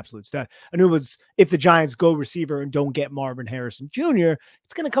to be an absolute stud. I knew it was, if the Giants go receiver and don't get Marvin Harrison Jr.,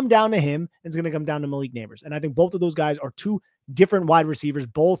 it's going to come down to him. And it's going to come down to Malik Neighbors. And I think both of those guys are two different wide receivers.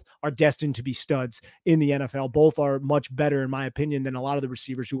 Both are destined to be studs in the NFL. Both are much better, in my opinion, than a lot of the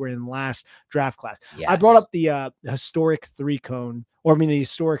receivers who were in last draft class. Yes. I brought up the historic 3-cone, or I mean the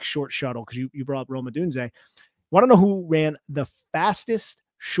historic short shuttle, because you brought up Rome Odunze. Want to know who ran the fastest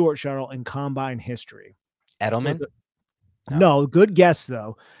short shuttle in combine history? Edelman? No, good guess,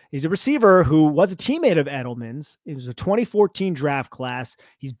 though. He's a receiver who was a teammate of Edelman's. It was a 2014 draft class.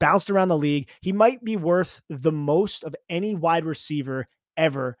 He's bounced around the league. He might be worth the most of any wide receiver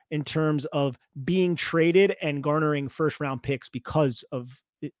ever in terms of being traded and garnering first-round picks because of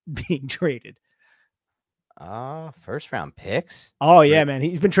it being traded. First-round picks? Oh, yeah, man.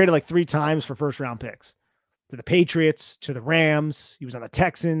 He's been traded like 3 times for first-round picks. To the Patriots, to the Rams. He was on the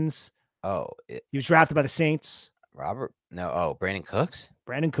Texans. He was drafted by the Saints. Brandon Cooks?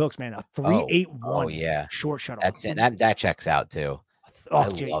 Brandon Cooks, man, a 3.81. Oh, yeah. Short shuttle. That's it. That checks out, too. I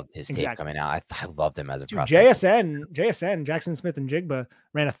loved his tape coming out. I loved him as a prospect. JSN, Jackson Smith and Jigba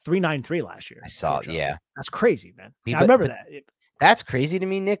ran a 3.93 last year. I saw it, yeah. That's crazy, man. I remember that. That's crazy to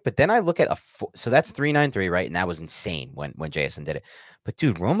me, Nick. But then I look at so that's 3.93, right? And that was insane when JSN did it. But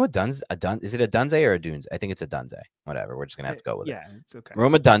dude, Rome Odunze, is it a Dunze or a Dunes? I think it's a Dunze. Whatever. We're just gonna have to go with it. Yeah, it's okay.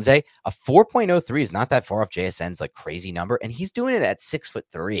 Rome Odunze, a 4.03 is not that far off JSN's like crazy number, and he's doing it at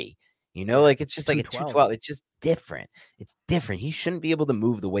 6'3". You know, like it's just like a 212. It's just different. It's different. He shouldn't be able to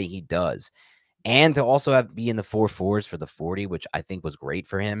move the way he does, and to also be in the 4.4s for the 40, which I think was great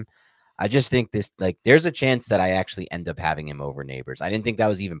for him. I just think there's a chance that I actually end up having him over Neighbors. I didn't think that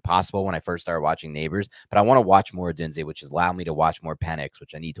was even possible when I first started watching Neighbors, but I want to watch more Odunze, which has allowed me to watch more Penix,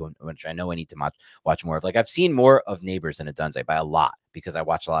 which I know I need to watch more of. Like, I've seen more of Neighbors than Odunze by a lot because I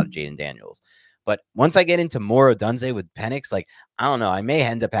watch a lot of Jaden Daniels. But once I get into more Odunze with Penix, like, I don't know, I may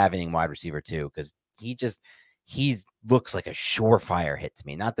end up having him wide receiver too, because he looks like a surefire hit to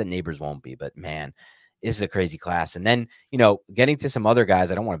me. Not that Neighbors won't be, but man, this is a crazy class. And then, getting to some other guys,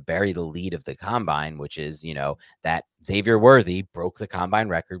 I don't want to bury the lead of the combine, which is, that Xavier Worthy broke the combine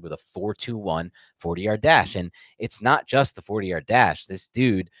record with a 4.21 40-yard dash. And it's not just the 40-yard dash. This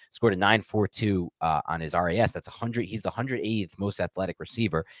dude scored a 9.42 on his RAS. That's 100. He's the 180th most athletic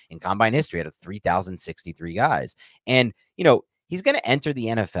receiver in combine history out of 3,063 guys. And, he's going to enter the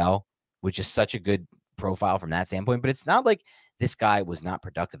NFL, which is such a good profile from that standpoint, but it's not like this guy was not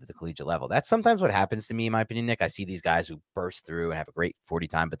productive at the collegiate level. That's sometimes what happens to me, in my opinion, Nick. I see these guys who burst through and have a great 40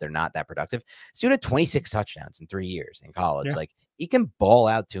 time, but they're not that productive. This dude had 26 touchdowns in 3 years in college. Yeah. Like, he can ball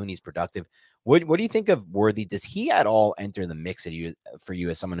out too, and he's productive. What do you think of Worthy? Does he at all enter the mix for you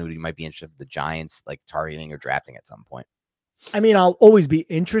as someone who you might be interested in the Giants, like, targeting or drafting at some point? I mean, I'll always be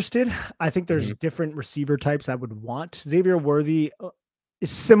interested. I think there's different receiver types I would want. Xavier Worthy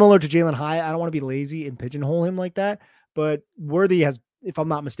is similar to Jalen Hyatt. I don't want to be lazy and pigeonhole him like that. But Worthy has, if I'm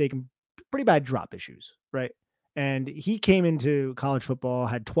not mistaken, pretty bad drop issues, right? And he came into college football,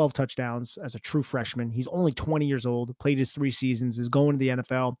 had 12 touchdowns as a true freshman. He's only 20 years old, played his 3 seasons, is going to the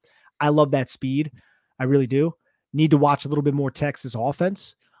NFL. I love that speed. I really do. Need to watch a little bit more Texas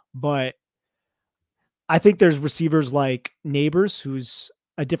offense, but I think there's receivers like Neighbors, who's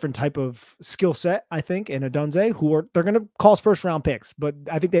a different type of skill set, I think, and Adunze, they're going to cost first round picks, but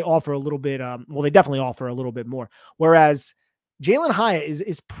I think they offer a little bit. Well, they definitely offer a little bit more. Whereas Jalen Hyatt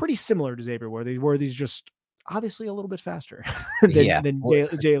is pretty similar to Xavier Worthy's just obviously a little bit faster than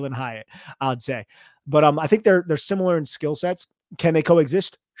Jalen Hyatt, I'd say. But I think they're similar in skill sets. Can they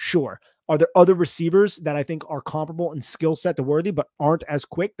coexist? Sure. Are there other receivers that I think are comparable in skill set to Worthy, but aren't as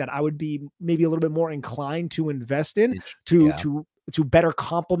quick, that I would be maybe a little bit more inclined to invest in to better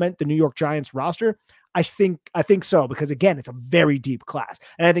complement the New York Giants roster? I think so, because again, it's a very deep class.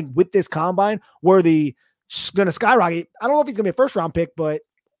 And I think with this combine, Worthy going to skyrocket. I don't know if he's going to be a first round pick, but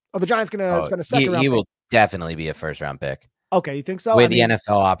are the Giants going to spend a second round? He will definitely be a first round pick. Okay, you think so? The way the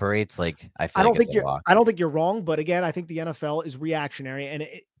NFL operates, like I don't think you're wrong, but again, I think the NFL is reactionary, and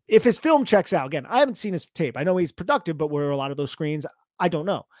if his film checks out, again, I haven't seen his tape. I know he's productive, but where are a lot of those screens? I don't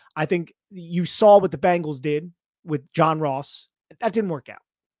know. I think you saw what the Bengals did with John Ross. That didn't work out.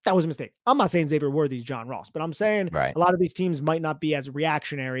 That was a mistake. I'm not saying Xavier Worthy's John Ross, but I'm saying a lot of these teams might not be as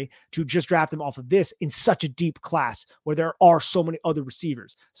reactionary to just draft him off of this in such a deep class where there are so many other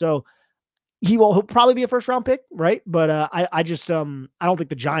receivers. So he'll probably be a first round pick, right? But I don't think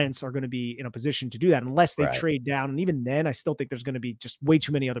the Giants are going to be in a position to do that unless they trade down. And even then, I still think there's going to be just way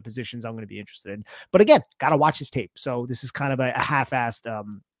too many other positions I'm going to be interested in. But again, got to watch his tape. So this is kind of a half-assed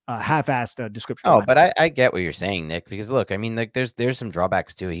description. Oh, but I get what you're saying, Nick, because look, I mean, like there's some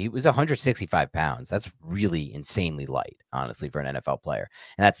drawbacks too. He was 165 pounds. That's really insanely light, honestly, for an NFL player.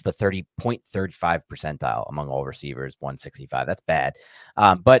 And that's the 30.35 percentile among all receivers, 165. That's bad.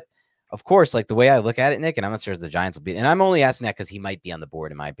 But of course, like the way I look at it, Nick, and I'm not sure if the Giants will be, and I'm only asking that because he might be on the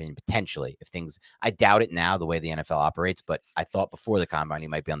board, in my opinion, potentially. I doubt it now, the way the NFL operates, but I thought before the combine he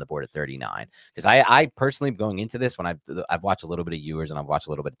might be on the board at 39. Because I personally, going into this, when I've watched a little bit of Ewers and I've watched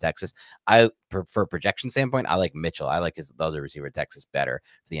a little bit of Texas, for projection standpoint, I like Mitchell. I like the other receiver at Texas better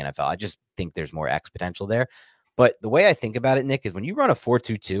for the NFL. I just think there's more X potential there. But the way I think about it, Nick, is when you run a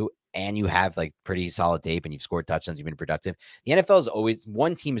 4.22 and you have like pretty solid tape and you've scored touchdowns, you've been productive, the NFL is always,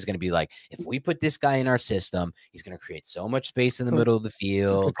 one team is going to be like, if we put this guy in our system, he's going to create so much space in the middle of the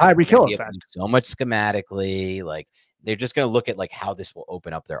field. It's a Tyreek Hill effect. So much schematically, like they're just going to look at like how this will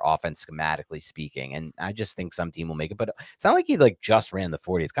open up their offense schematically speaking. And I just think some team will make it, but it's not like he like just ran the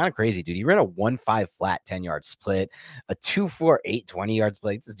 40. It's kind of crazy, dude. He ran a 1.5 flat 10-yard split, a 2.48 20-yard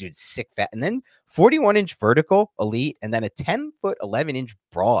split. This dude's sick fat. And then 41-inch vertical elite, and then a 10-foot 11-inch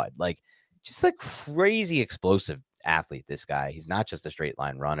broad, like just like crazy explosive athlete. This guy, he's not just a straight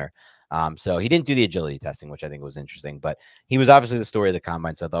line runner. So he didn't do the agility testing, which I think was interesting, but he was obviously the story of the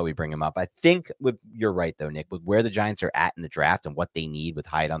combine. So I thought we'd bring him up. I think you're right though, Nick, with where the Giants are at in the draft and what they need with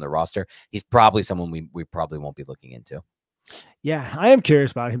Hyatt on the roster, he's probably someone we probably won't be looking into. Yeah, I am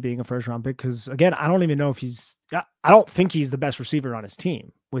curious about him being a first round pick because again, I don't even know if I don't think he's the best receiver on his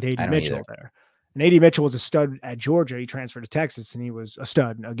team with AD Mitchell there. And AD Mitchell was a stud at Georgia. He transferred to Texas and he was a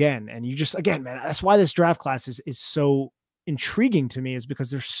stud again. And you just, again, man, that's why this draft class is so intriguing to me, is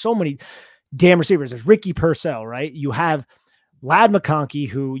because there's so many damn receivers. There's Ricky Purcell, right? You have Ladd McConkey,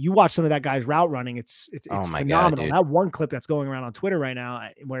 who you watch some of that guy's route running. It's phenomenal. God, that one clip that's going around on Twitter right now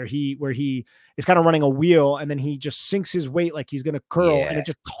where he is kind of running a wheel and then he just sinks his weight like he's going to curl and it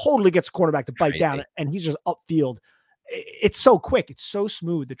just totally gets quarterback to bite down and he's just upfield. It's so quick. It's so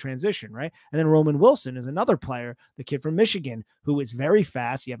smooth, the transition, right? And then Roman Wilson is another player, the kid from Michigan, who is very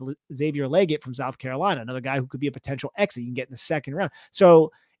fast. You have Xavier Leggett from South Carolina, another guy who could be a potential exit you can get in the second round.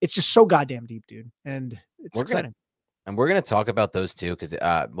 So it's just so goddamn deep, dude. And it's exciting. And we're going to talk about those two because,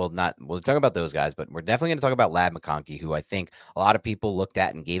 we'll talk about those guys, but we're definitely going to talk about Ladd McConkey, who I think a lot of people looked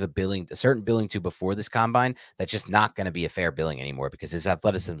at and gave a certain billing to before this combine. That's just not going to be a fair billing anymore because his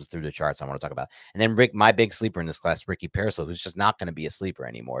athleticism is through the charts. I want to talk about. And then my big sleeper in this class, Ricky Purcell, who's just not going to be a sleeper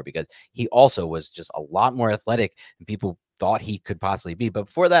anymore because he also was just a lot more athletic than people thought he could possibly be. But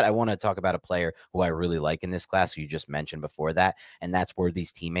before that, I want to talk about a player who I really like in this class, who you just mentioned before that, and that's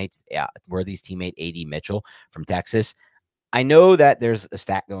Worthy's teammate AD Mitchell from Texas. I know that there's a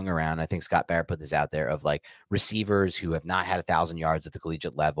stat going around. I think Scott Barrett put this out there of like receivers who have not had 1,000 yards at the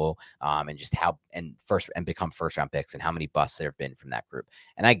collegiate level, and just become first round picks and how many busts there have been from that group.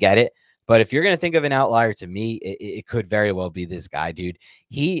 And I get it, But if you're going to think of an outlier, to me, it could very well be this guy, dude.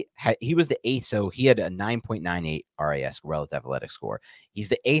 He was the 8th, so he had a 9.98 RAS, relative athletic score. He's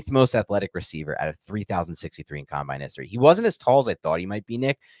the 8th most athletic receiver out of 3,063 in combine history. He wasn't as tall as I thought he might be,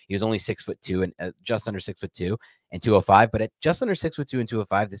 Nick. He was only 6'2" and just under 6'2" and 205. But at just under 6'2" and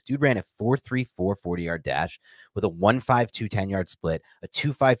 205, this dude ran a 4.34 40-yard dash with a 1.52 10-yard split, a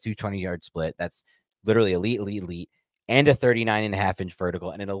 2.52 20-yard split. That's literally elite, and a 39.5-inch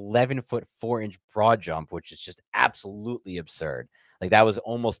vertical and an 11-foot 4-inch broad jump, which is just absolutely absurd. Like that was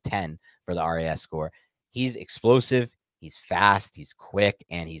almost 10 for the RAS score. He's explosive. He's fast, he's quick,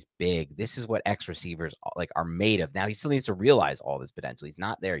 and he's big. This is what X receivers like are made of. Now he still needs to realize all this potential. He's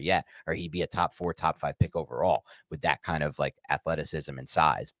not there yet, or he'd be a top 4, top 5 pick overall with that kind of like athleticism and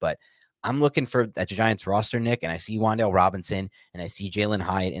size. But I'm looking for that Giants roster, Nick, and I see Wan'Dale Robinson and I see Jalen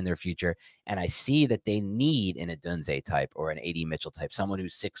Hyatt in their future, and I see that they need an Adunze type or an AD Mitchell type, someone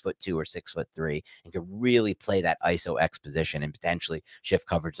who's 6'2" or 6'3" and could really play that ISO X position and potentially shift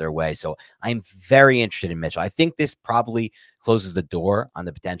coverage their way. So I'm very interested in Mitchell. I think this probably closes the door on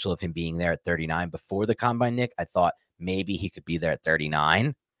the potential of him being there at 39. Before the combine, Nick, I thought maybe he could be there at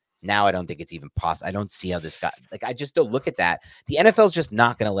 39. Now I don't think it's even possible. I don't see how this guy, like, I just don't look at that. The NFL is just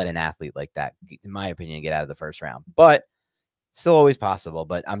not going to let an athlete like that, in my opinion, get out of the first round, but still always possible.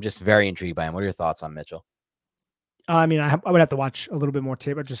 But I'm just very intrigued by him. What are your thoughts on Mitchell? I mean, I would have to watch a little bit more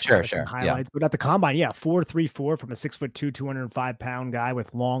tape. I just sure, highlights. Yeah. But at the combine, 4.34 from a 6'2", 205-pound guy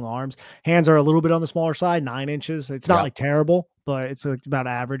with long arms. Hands are a little bit on the smaller side, 9 inches. It's not like terrible, but it's like about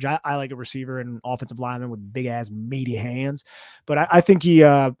average. I like a receiver and offensive lineman with big ass meaty hands. But I think he,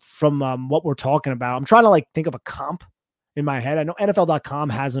 from what we're talking about, I'm trying to like think of a comp in my head. I know NFL.com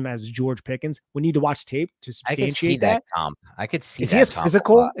has him as George Pickens. We need to watch tape to substantiate that comp. I could see. Is he as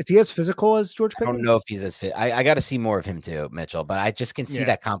physical? Is he as physical as George Pickens? I don't know if he's as fit. I got to see more of him too, Mitchell. But I just can see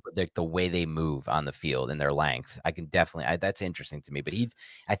that comp, the way they move on the field and their length. I can definitely. That's interesting to me. But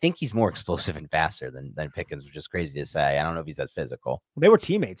I think he's more explosive and faster than Pickens, which is crazy to say. I don't know if he's as physical. They were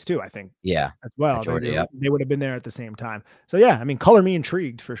teammates too, I think. Yeah, as well. They would have been there at the same time. So yeah, I mean, color me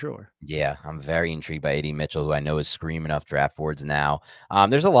intrigued for sure. Yeah, I'm very intrigued by AD Mitchell, who I know is screaming off draft boards now.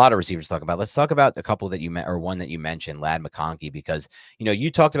 There's a lot of receivers to talk about. Let's talk about a couple that you met, or one that you mentioned, Ladd McConkey, because you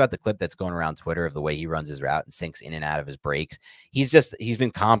talked about the clip that's going around Twitter of the way he runs his route and sinks in and out of his breaks. He's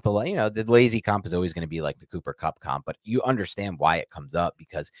been comped. The lazy comp is always going to be like the Cooper Kupp comp, but you understand why it comes up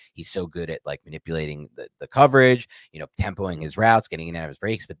because he's so good at like manipulating the coverage, tempoing his routes, getting in and out of his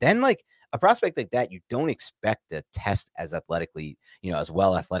breaks. But then like a prospect like that, you don't expect to test as athletically, as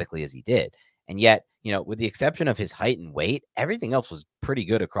well athletically as he did. And yet, with the exception of his height and weight, everything else was pretty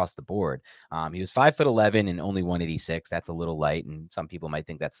good across the board. He was 5'11" and only 186. That's a little light, and some people might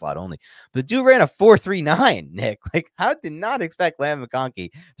think that's slot only. But the dude ran a 4.39, Nick. Like, I did not expect Ladd McConkey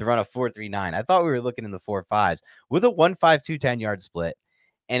to run a 4.39. I thought we were looking in the 4.5s with a 1.52 10-yard split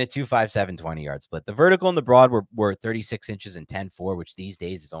and a 2.57 20-yard split. The vertical and the broad were 36 inches and 10.4, which these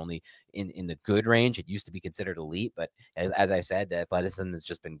days is only in the good range. It used to be considered elite, but as I said, the athleticism has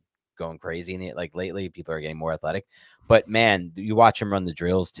just been going crazy in it. Like lately, people are getting more athletic. But man, you watch him run the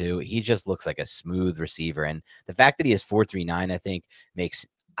drills too. He just looks like a smooth receiver. And the fact that he has 4.39, I think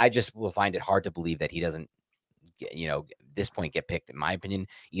I just will find it hard to believe that he doesn't this point get picked, in my opinion,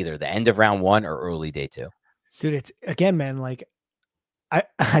 either the end of round 1 or early day 2. Dude, it's again, man, like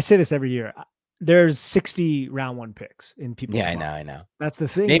I say this every year. There's 60 round 1 picks in people. Yeah, I know. That's the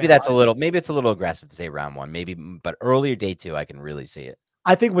thing. Maybe maybe it's a little aggressive to say round 1, maybe, but earlier day 2, I can really see it.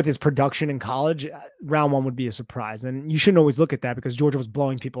 I think with his production in college, round 1 would be a surprise. And you shouldn't always look at that because Georgia was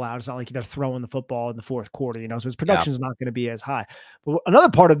blowing people out. It's not like they're throwing the football in the fourth quarter, so his production is not going to be as high. But another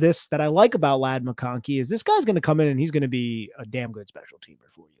part of this that I like about Ladd McConkey is this guy's going to come in and he's going to be a damn good special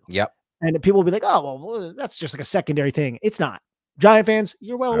teamer for you. Yep. And people will be like, oh, well, that's just like a secondary thing. It's not. Giant fans,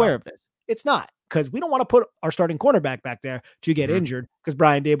 you're well aware of this. It's not. Because we don't want to put our starting cornerback back there to get injured. Because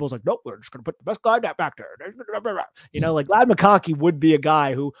Brian Dable's like, nope, we're just going to put the best guy back there. Like Ladd McConkey would be a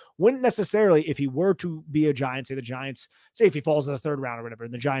guy who wouldn't necessarily, if he were to be a Giant, say if he falls in the 3rd round or whatever,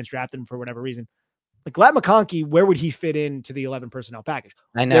 and the Giants draft him for whatever reason, like Ladd McConkey, where would he fit into the 11 personnel package?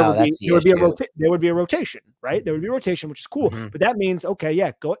 I know there would be a rotation, right? There would be a rotation, which is cool. But that means, okay,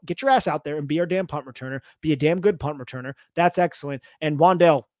 yeah, go get your ass out there and be our damn punt returner, be a damn good punt returner. That's excellent. And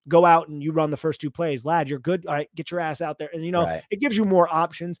Wan'Dale, go out and you run the first 2 plays. Ladd, you're good. All right, get your ass out there. And, It gives you more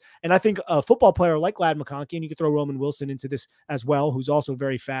options. And I think a football player like Ladd McConkey, and you could throw Roman Wilson into this as well, who's also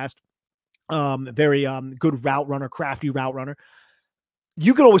very fast, very good route runner, crafty route runner.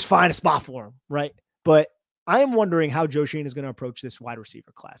 You could always find a spot for him, right? But I am wondering how Joe Schoen is going to approach this wide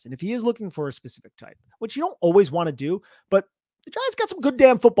receiver class. And if he is looking for a specific type, which you don't always want to do, but the Giants got some good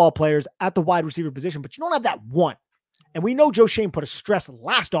damn football players at the wide receiver position, but you don't have that one. And we know Joe Shane put a stress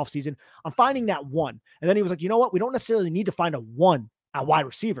last offseason on finding that one. And then he was like, you know what? We don't necessarily need to find a one at wide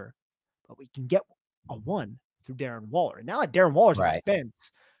receiver, but we can get a one through Darren Waller. And now that Darren Waller's on the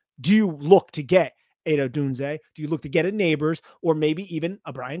fence, do you look to get Ado Dunze? Do you look to get a Neighbors or maybe even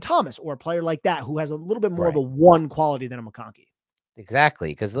a Brian Thomas or a player like that who has a little bit more of a one quality than a McConkey? Exactly.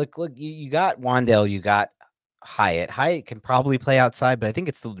 Because look, you got Wan'Dale, you got Hyatt. Hyatt can probably play outside, but I think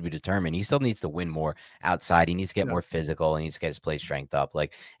it's still to be determined. He still needs to win more outside. He needs to get more physical. He needs to get his play strength up, and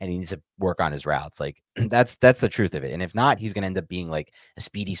he needs to work on his routes. That's the truth of it. And if not, he's going to end up being like a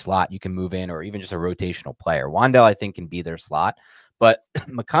speedy slot you can move in, or even just a rotational player. Wan'Dale, I think, can be their slot, but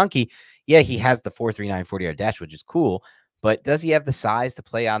McConkey, yeah, he has the 4.39 40-yard dash, which is cool. But does he have the size to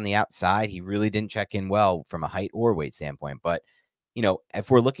play on the outside? He really didn't check in well from a height or weight standpoint, but if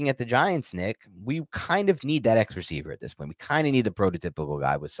we're looking at the Giants, Nick, we kind of need that X receiver at this point. We kind of need the prototypical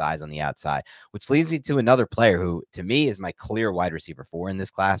guy with size on the outside, which leads me to another player who, to me, is my clear wide receiver 4 in this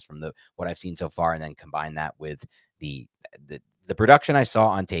class from what I've seen so far, and then combine that with the production I saw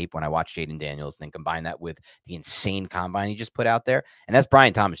on tape when I watched Jaden Daniels, and then combine that with the insane combine he just put out there, and that's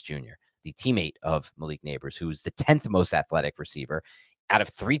Brian Thomas Jr., the teammate of Malik Neighbors, who's the 10th most athletic receiver out of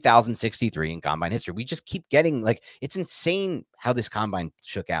 3,063 in combine history. We just keep getting it's insane how this combine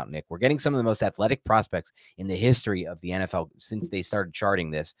shook out, Nick. We're getting some of the most athletic prospects in the history of the NFL since they started charting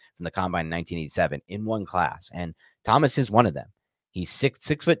this from the combine in 1987 in one class. And Thomas is one of them. He's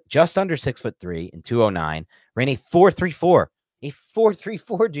six foot, just under 6'3" in 209, ran a 4.34. A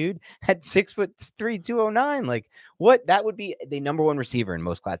 4.34, dude, at 6'3", 209. What? That would be the number one receiver in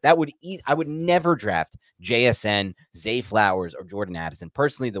most class. I would never draft JSN, Zay Flowers, or Jordan Addison.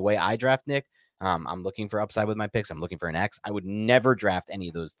 Personally, the way I draft, Nick, I'm looking for upside with my picks. I'm looking for an X. I would never draft any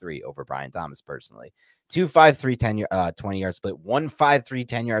of those three over Brian Thomas personally. 2.53 20-yard split, 1.53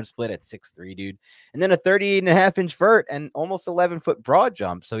 10-yard split at 6'3", dude, and then a 38.5-inch vert and almost 11-foot broad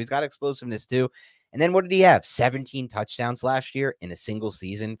jump. So he's got explosiveness too. And then what did he have? 17 touchdowns last year in a single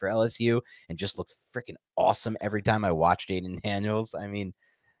season for LSU, and just looked freaking awesome every time I watched Jaden Daniels. I mean,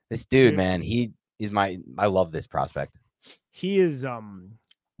 this dude, man, I love this prospect. He is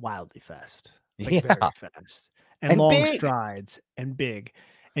wildly fast, very fast, and long big strides and big.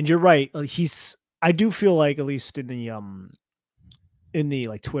 And you're right. I do feel like, at least in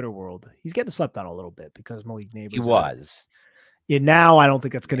the Twitter world, he's getting slept on a little bit because Malik Neighbors. He was. Yeah, now I don't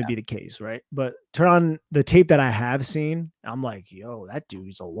think that's going to be the case, right? But turn on the tape that I have seen. I'm like, yo, that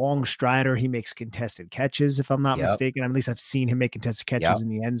dude's a long strider. He makes contested catches, if I'm not mistaken. At least I've seen him make contested catches in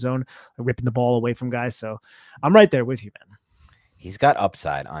the end zone, ripping the ball away from guys. So I'm right there with you, man. He's got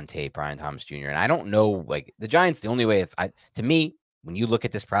upside on tape, Brian Thomas Jr. And I don't know, the Giants, the only way, to me, when you look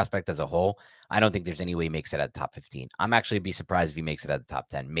at this prospect as a whole, I don't think there's any way he makes it at the top 15. I'm actually be surprised if he makes it at the top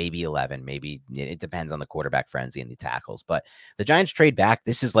 10, maybe 11, maybe it depends on the quarterback frenzy and the tackles. But the Giants trade back.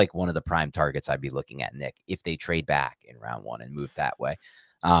 This is one of the prime targets I'd be looking at, Nick, if they trade back in round 1 and move that way.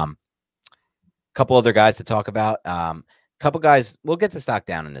 Couple other guys to talk about. Couple guys, we'll get to stock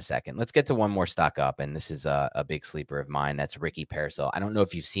down in a second. Let's get to one more stock up, and this is a big sleeper of mine. That's Ricky Pearsall. I don't know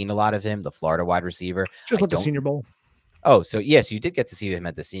if you've seen a lot of him, the Florida wide receiver. Just with the Senior Bowl. Oh, so yes, you did get to see him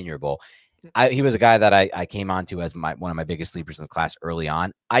at the Senior Bowl. He was a guy that I came on to as one of my biggest sleepers in the class early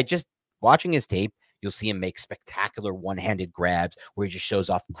on. Watching his tape, you'll see him make spectacular one-handed grabs where he just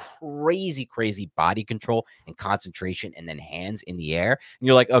shows off crazy body control and concentration, and then hands in the air. And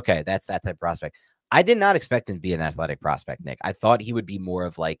you're like, okay, that's that type of prospect. I did not expect him to be an athletic prospect, Nick. I thought he would be more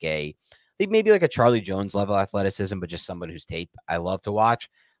of maybe a Charlie Jones level athleticism, but just someone whose tape I love to watch.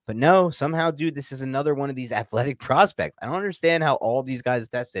 But no, somehow, dude, this is another one of these athletic prospects. I don't understand how all these guys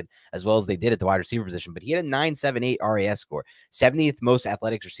tested as well as they did at the wide receiver position, but he had a 9.78 RAS score, 70th most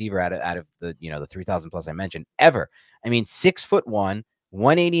athletic receiver out of the, the 3,000 plus I mentioned ever. I mean, 6'1",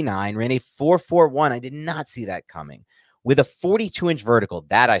 189, ran a 4.41. I did not see that coming. With a 42-inch vertical,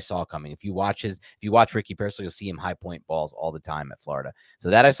 that I saw coming. If you watch Ricky Pearsall, you'll see him high point balls all the time at Florida.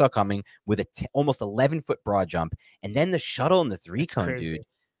 So that I saw coming with a almost 11-foot broad jump, and then the shuttle and the 3-cone, dude.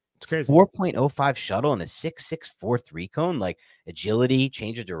 It's crazy. 4.05 shuttle and a 6.64 3-cone, agility,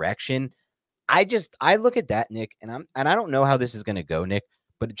 change of direction. I look at that, Nick, and I don't know how this is going to go, Nick,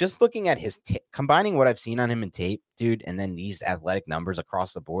 but just looking at his combining what I've seen on him in tape, dude, and then these athletic numbers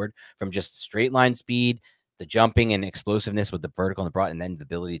across the board from just straight line speed, the jumping and explosiveness with the vertical and the broad, and then the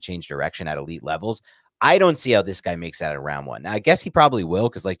ability to change direction at elite levels. I don't see how this guy makes that at round 1. Now, I guess he probably will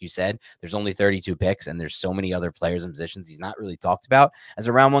because, like you said, there's only 32 picks and there's so many other players and positions he's not really talked about as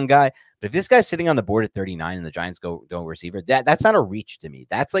a round 1 guy. But if this guy's sitting on the board at 39 and the Giants go receiver, that's not a reach to me.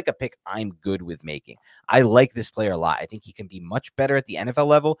 That's like a pick I'm good with making. I like this player a lot. I think he can be much better at the NFL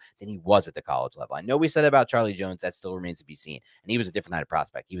level than he was at the college level. I know we said about Charlie Jones, that still remains to be seen. And he was a different kind of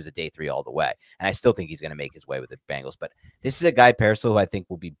prospect. He was a day 3 all the way. And I still think he's going to make his way with the Bengals. But this is a guy, Parasol, who I think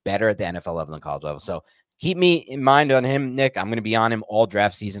will be better at the NFL level than college level. So keep me in mind on him, Nick. I'm going to be on him all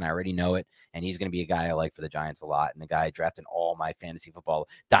draft season. I already know it. And he's going to be a guy I like for the Giants a lot. And the guy I draft in all my fantasy football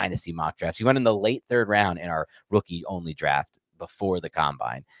dynasty mock drafts. He went in the late 3rd round in our rookie only draft before the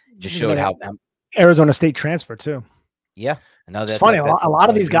combine. Just showed how Arizona State transfer too. Yeah. No, that's funny. A lot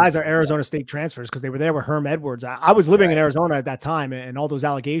of these guys are Arizona State transfers because they were there with Herm Edwards. I was living in Arizona at that time, and all those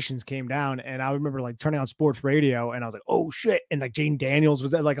allegations came down. And I remember like turning on sports radio, and I was like, "Oh shit!" And like Jane Daniels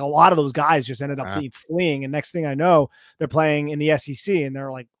was there. Like a lot of those guys just ended up fleeing. And next thing I know, they're playing in the SEC, and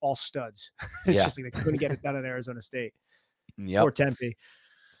they're like all studs. It's just like they couldn't get it done at Arizona State. Yep. Or Tempe.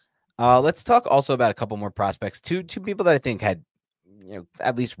 Let's talk also about a couple more prospects. Two people that I think had,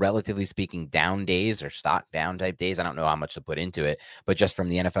 at least relatively speaking, down days or stock down type days. I don't know how much to put into it, but just from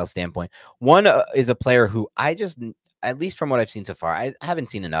the NFL standpoint, one is a player who I just, at least from what I've seen so far, I haven't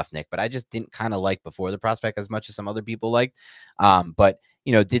seen enough, Nick, but I just didn't kind of like before the prospect as much as some other people liked. But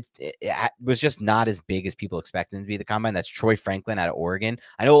it was just not as big as people expected him to be the combine. That's Troy Franklin out of Oregon.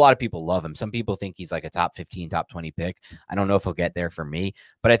 I know a lot of people love him. Some people think he's like a top 15, top 20 pick. I don't know if he'll get there for me,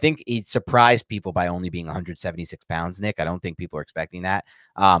 but I think he surprised people by only being 176 pounds, Nick. I don't think people are expecting that.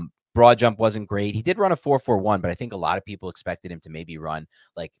 Broad jump wasn't great. He did run a 4.41, but I think a lot of people expected him to maybe run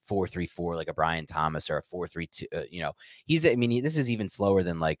like 4.34, like a Brian Thomas, or a 4.32. This is even slower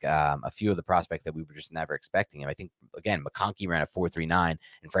than like a few of the prospects that we were just never expecting him. I think, again, McConkey ran a 4.39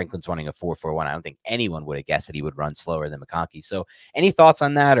 and Franklin's running a 4.41. I don't think anyone would have guessed that he would run slower than McConkey. So any thoughts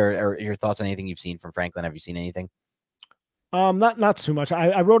on that, or your thoughts on anything you've seen from Franklin? Have you seen anything? Not too much.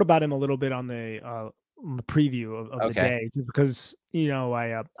 I wrote about him a little bit on the preview of the day, just because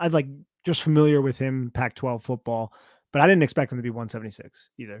I'd like just familiar with him, Pac-12 football, but I didn't expect him to be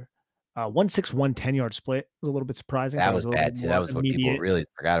 176 either. 1.6, 110-yard split was a little bit surprising. That was bad too. That was what people really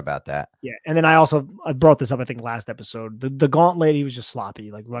forgot about that. Yeah, and then I brought this up, I think, last episode. The gauntlet, he was just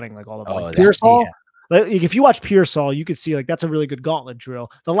sloppy, like running like all over. Pearsall. Like, if you watch Pearsall, you could see like that's a really good gauntlet drill.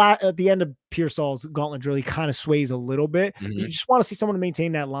 At the end of Pearsall's gauntlet drill, he kind of sways a little bit. You just want to see someone to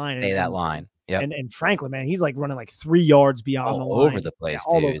maintain that line. That line. Yep. And Franklin, man, he's like running like 3 yards beyond the line. All over the place,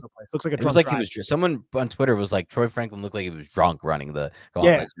 dude. All over the place. Looks like a drunk. It was like he was. Someone on Twitter was like, Troy Franklin looked like he was drunk running the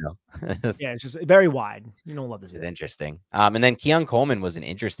gauntlet. Yeah, it's just very wide. You don't love this. It's interesting. And then Keon Coleman was an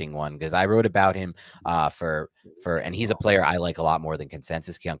interesting one because I wrote about him and he's a player I like a lot more than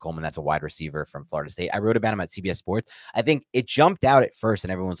consensus. Keon Coleman, that's a wide receiver from Florida State. I wrote about him at CBS Sports. I think it jumped out at first,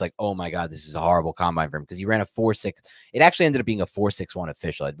 and everyone's like, "Oh my God, this is a horrible combine for him," because he ran a 4.6. It actually ended up being a 4.61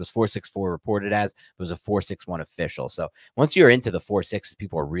 official. It was 4.64 reported as, but it was a 4.61 official. So once you're into the 4.6s,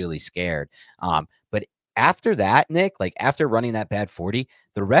 people are really scared. But after that, Nick, like after running that bad 40,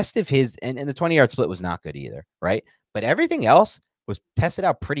 the rest of his and the 20-yard split was not good either, right? But everything else was tested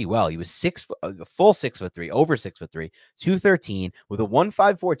out pretty well. He was full 6'3", over 6'3", 213 with a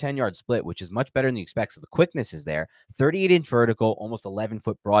 1.54 10-yard split, which is much better than you expect. So the quickness is there. 38-inch vertical, almost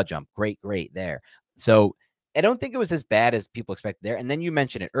 11-foot broad jump. Great there. So I don't think it was as bad as people expected there. And then you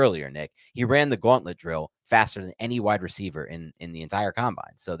mentioned it earlier, Nick. He ran the gauntlet drill faster than any wide receiver in the entire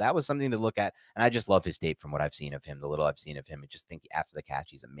combine. So that was something to look at. And I just love his tape from what I've seen of him, the little I've seen of him. I just think after the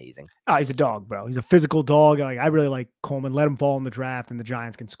catch, he's amazing. Oh, he's a dog, bro. He's a physical dog. Like, I really like Coleman. Let him fall in the draft, and the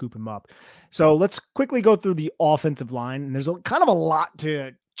Giants can scoop him up. So let's quickly go through the offensive line. And there's kind of a lot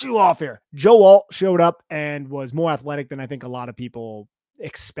to chew off here. Joe Alt showed up and was more athletic than I think a lot of people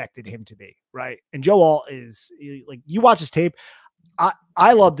expected him to be, right? And Joe Alt is like, you watch his tape.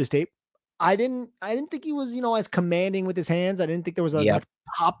 I love this tape. I didn't think he was, as commanding with his hands. I didn't think there was a much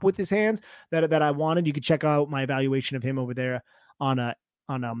pop with his hands that I wanted. You could check out my evaluation of him over there on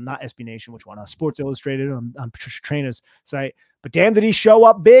not SB Nation, which one? Sports Illustrated on Patricia Trainer's site. But damn, did he show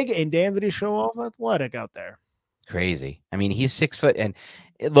up big, and damn, did he show off athletic out there. Crazy. I mean, he's 6 foot, and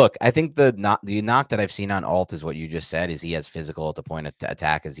look, I think the knock that I've seen on Alt is what you just said, is he has physical at the point of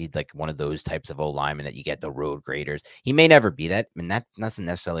attack. Is he like one of those types of O-linemen that you get the road graders? He may never be that. I mean, that doesn't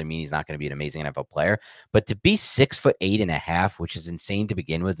necessarily mean he's not going to be an amazing NFL player, but to be 6'8.5", which is insane to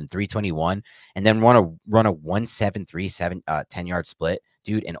begin with, and 321, and then run a 1.737 10-yard split,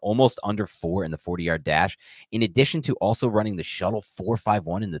 dude, and almost under 4 in the 40-yard dash, in addition to also running the shuttle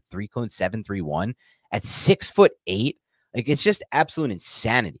 4.51 in the 3-cone 7.31 at 6'8". Like, it's just absolute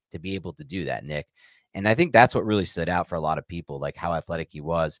insanity to be able to do that, Nick. And I think that's what really stood out for a lot of people, like how athletic he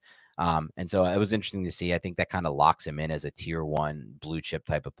was. And so it was interesting to see. I think that kind of locks him in as a tier 1 blue chip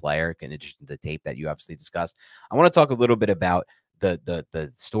type of player, in addition to the tape that you obviously discussed. I want to talk a little bit about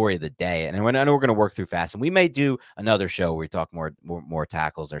the story of the day. And I know we're going to work through fast, and we may do another show where we talk more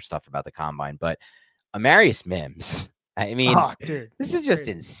tackles or stuff about the combine, but Amarius Mims, I mean, dude, this is just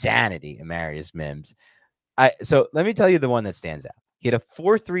insanity. Amarius Mims. So let me tell you the one that stands out. He had a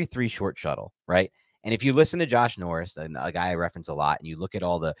 4.33 short shuttle, right? And if you listen to Josh Norris, a guy I reference a lot, and you look at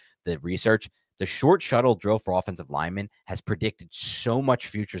all the research, the short shuttle drill for offensive linemen has predicted so much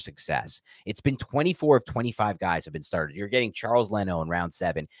future success. It's been 24 of 25 guys have been started. You're getting Charles Leno in round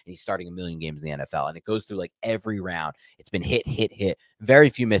 7, and he's starting 1 million games in the NFL. And it goes through like every round. It's been hit, hit, hit.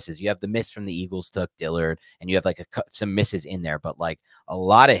 Very few misses. You have the miss from the Eagles, took Dillard, and you have like some misses in there, but like a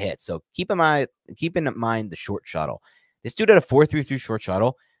lot of hits. So keep in mind the short shuttle. This dude had a 4.33 short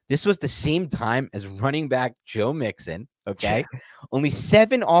shuttle. This was the same time as running back Joe Mixon, okay? Yeah. Only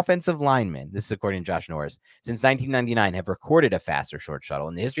 7 offensive linemen, this is according to Josh Norris, since 1999 have recorded a faster short shuttle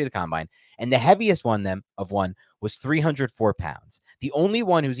in the history of the combine, and the heaviest one was 304 pounds. The only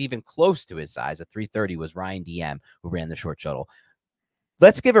one who's even close to his size, at 330, was Ryan DM, who ran the short shuttle.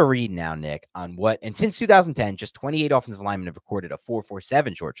 Let's give a read now, Nick, on what, and since 2010, just 28 offensive linemen have recorded a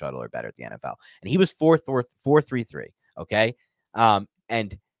 4.47 short shuttle or better at the NFL, and he was 4.33, okay?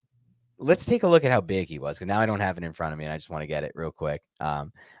 And let's take a look at how big he was, because now I don't have it in front of me, and I just want to get it real quick.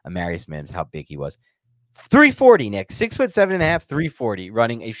 Amarius Mims, how big he was. 340, Nick. 6'7.5", 340,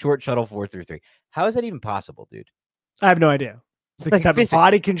 running a short shuttle 4.33. How is that even possible, dude? I have no idea. The type of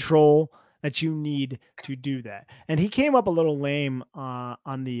body control that you need to do that. And he came up a little lame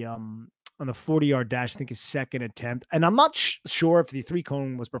on the 40-yard dash, I think his second attempt. And I'm not sure if the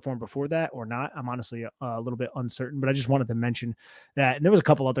 3-cone was performed before that or not. I'm honestly a little bit uncertain, but I just wanted to mention that. And there was a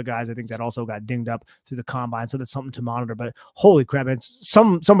couple other guys, I think, that also got dinged up through the combine. So that's something to monitor. But holy crap,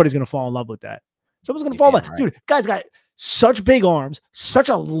 somebody's going to fall in love with that. Someone's going to fall in love. Right. Dude, guy's got such big arms, such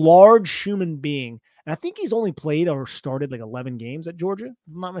a large human being. And I think he's only played or started like 11 games at Georgia,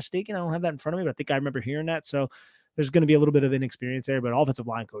 if I'm not mistaken. I don't have that in front of me, but I think I remember hearing that. So there's going to be a little bit of inexperience there, but offensive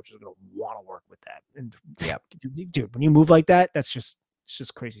line coaches are going to want to work with that. And yeah, dude, when you move like that, it's just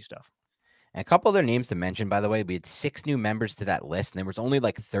crazy stuff. And a couple other names to mention, by the way, we had 6 new members to that list, and there was only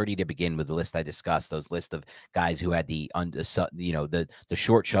like 30 to begin with the list I discussed. Those list of guys who had the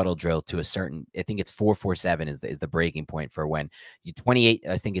short shuttle drill to a certain, I think it's 4.47 is the breaking point for when you 28.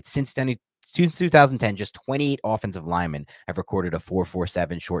 I think it's since 2010, just 28 offensive linemen have recorded a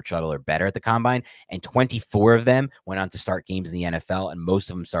 4.47 short shuttle or better at the combine, and 24 of them went on to start games in the NFL, and most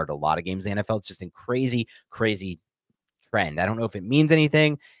of them started a lot of games in the NFL. It's just a crazy, crazy trend. I don't know if it means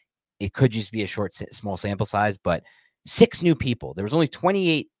anything. It could just be a small sample size, but 6 new people. There was only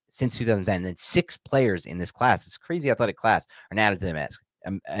 28 since 2010, and then 6 players in this class. It's a crazy athletic class are now added to the mix.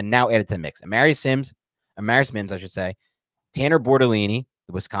 And now added to the mix. Amarius Mims, I should say. Tanner Bortolini,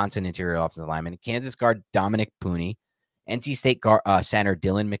 the Wisconsin interior offensive lineman. Kansas guard Dominic Pooney. NC State guard, center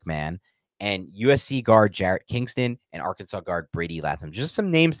Dylan McMahon. And USC guard Jarrett Kingston, and Arkansas guard Brady Latham. Just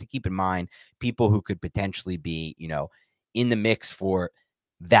some names to keep in mind. People who could potentially be, in the mix for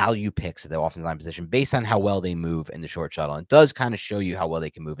value picks at the offensive line position based on how well they move in the short shuttle. And it does kind of show you how well they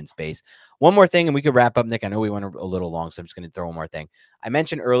can move in space. One more thing, and we could wrap up, Nick. I know we went a little long, so I'm just going to throw one more thing. I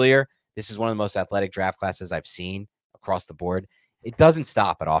mentioned earlier, this is one of the most athletic draft classes I've seen across the board. It doesn't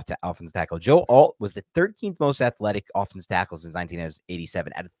stop at offensive tackle. Joe Alt was the 13th most athletic offensive tackle since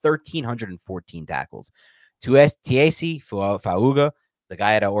 1987 at 1,314 tackles. Tiesi Fauga, the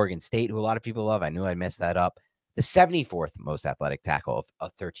guy at Oregon State, who a lot of people love. I knew I messed that up. The 74th most athletic tackle of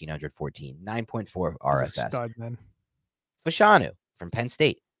 1,314, 9.4 RSS. Stud, man. Fashanu from Penn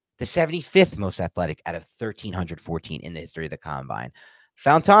State, the 75th most athletic out of 1,314 in the history of the combine.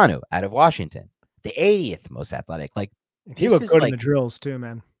 Fantanu out of Washington, the 80th most athletic. Like, he looked good in the drills too,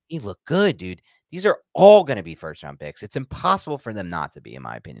 man. He looked good, dude. These are all going to be first-round picks. It's impossible for them not to be, in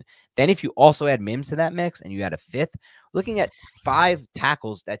my opinion. Then if you also add Mims to that mix and you add a 5th, looking at 5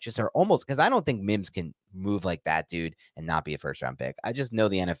 tackles that just are almost, because I don't think Mims can move like that, dude, and not be a first-round pick. I just know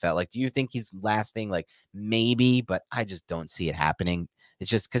the NFL. Like, do you think he's lasting? Like, maybe, but I just don't see it happening. It's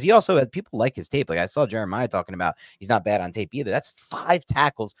just because he also had people like his tape. Like I saw Jeremiah talking about he's not bad on tape either. That's 5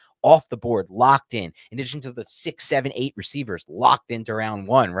 tackles off the board, locked in addition to the 6, 7, 8 receivers locked into round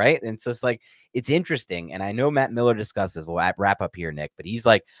 1, right? And it's just like, it's interesting. And I know Matt Miller discussed this. We'll wrap up here, Nick, but he's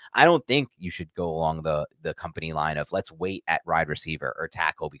like, I don't think you should go along the company line of let's wait at wide receiver or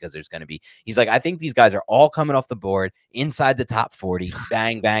tackle because there's going to be, he's like, I think these guys are all coming off the board inside the top 40,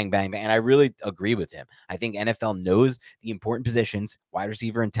 bang, bang, bang, bang. And I really agree with him. I think NFL knows the important positions. Wide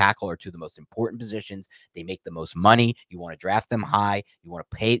receiver and tackle are two of the most important positions. They make the most money. You want to draft them high. You want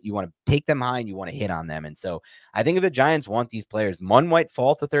to pay, you want to take them high, and you want to hit on them. And so I think if the Giants want these players, one might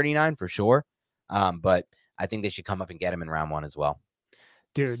fall to 39 for sure. But I think they should come up and get him in round 1 as well.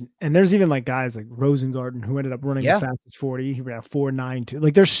 Dude, and there's even like guys like Rosengarten who ended up running the fastest 40. He ran a 4.92.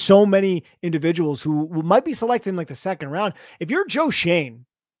 Like there's so many individuals who might be selected in like the second round. If you're Joe Schoen,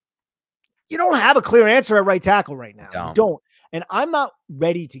 you don't have a clear answer at right tackle right now. You don't. And I'm not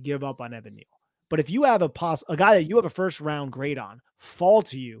ready to give up on Evan Neal. But if you have a guy that you have a first round grade on fall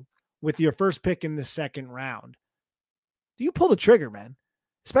to you with your first pick in the second round, do you pull the trigger, man?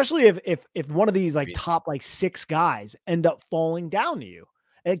 Especially if one of these like top like 6 guys end up falling down to you.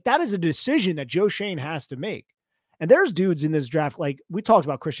 Like that is a decision that Joe Schoen has to make. And there's dudes in this draft, like we talked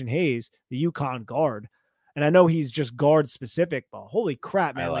about Christian Hayes, the UConn guard. And I know he's just guard specific, but holy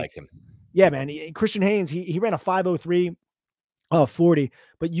crap, man. I like him. Yeah, man. Christian Hayes, he ran a 5.03 40,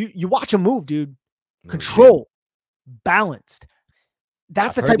 but you watch him move, dude. Control, balanced.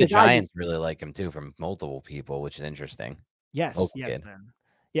 That's the type the of guy. Giants really like him too from multiple people, which is interesting. Yes, man.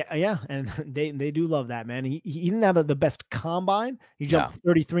 Yeah, and they do love that, man. He didn't have the best combine. He jumped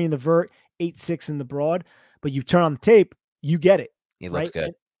 33 in the vert, 8.6 in the broad, but you turn on the tape, you get it. He looks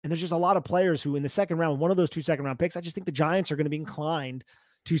good. And there's just a lot of players who in the second round, one of those 2 second round picks, I just think the Giants are going to be inclined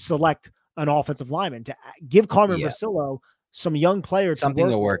to select an offensive lineman to give Carmen Bracillo some young players, something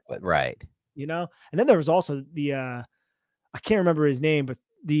to work with, right? You know, and then there was also the I can't remember his name, but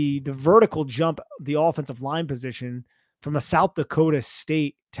the vertical jump, the offensive line position from a South Dakota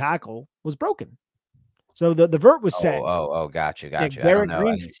State tackle was broken. So the vert was set. Gotcha. Yeah, I don't know.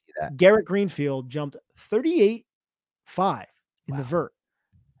 I didn't see that. Garrett Greenfield jumped 38.5 in the vert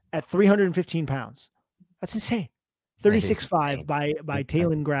at 315 pounds. That's insane. 36.5 by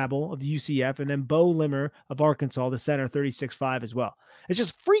Talon Grabble of the UCF, and then Bo Limmer of Arkansas, the center, 36.5 as well. It's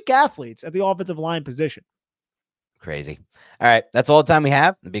just freak athletes at the offensive line position. Crazy. All right. That's all the time we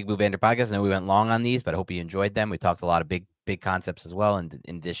have. The Big Blue Banter podcast. I know we went long on these, but I hope you enjoyed them. We talked a lot of big concepts as well, and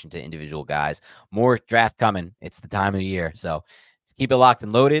in addition to individual guys. More draft coming. It's the time of the year. So keep it locked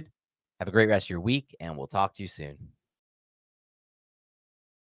and loaded. Have a great rest of your week, and we'll talk to you soon.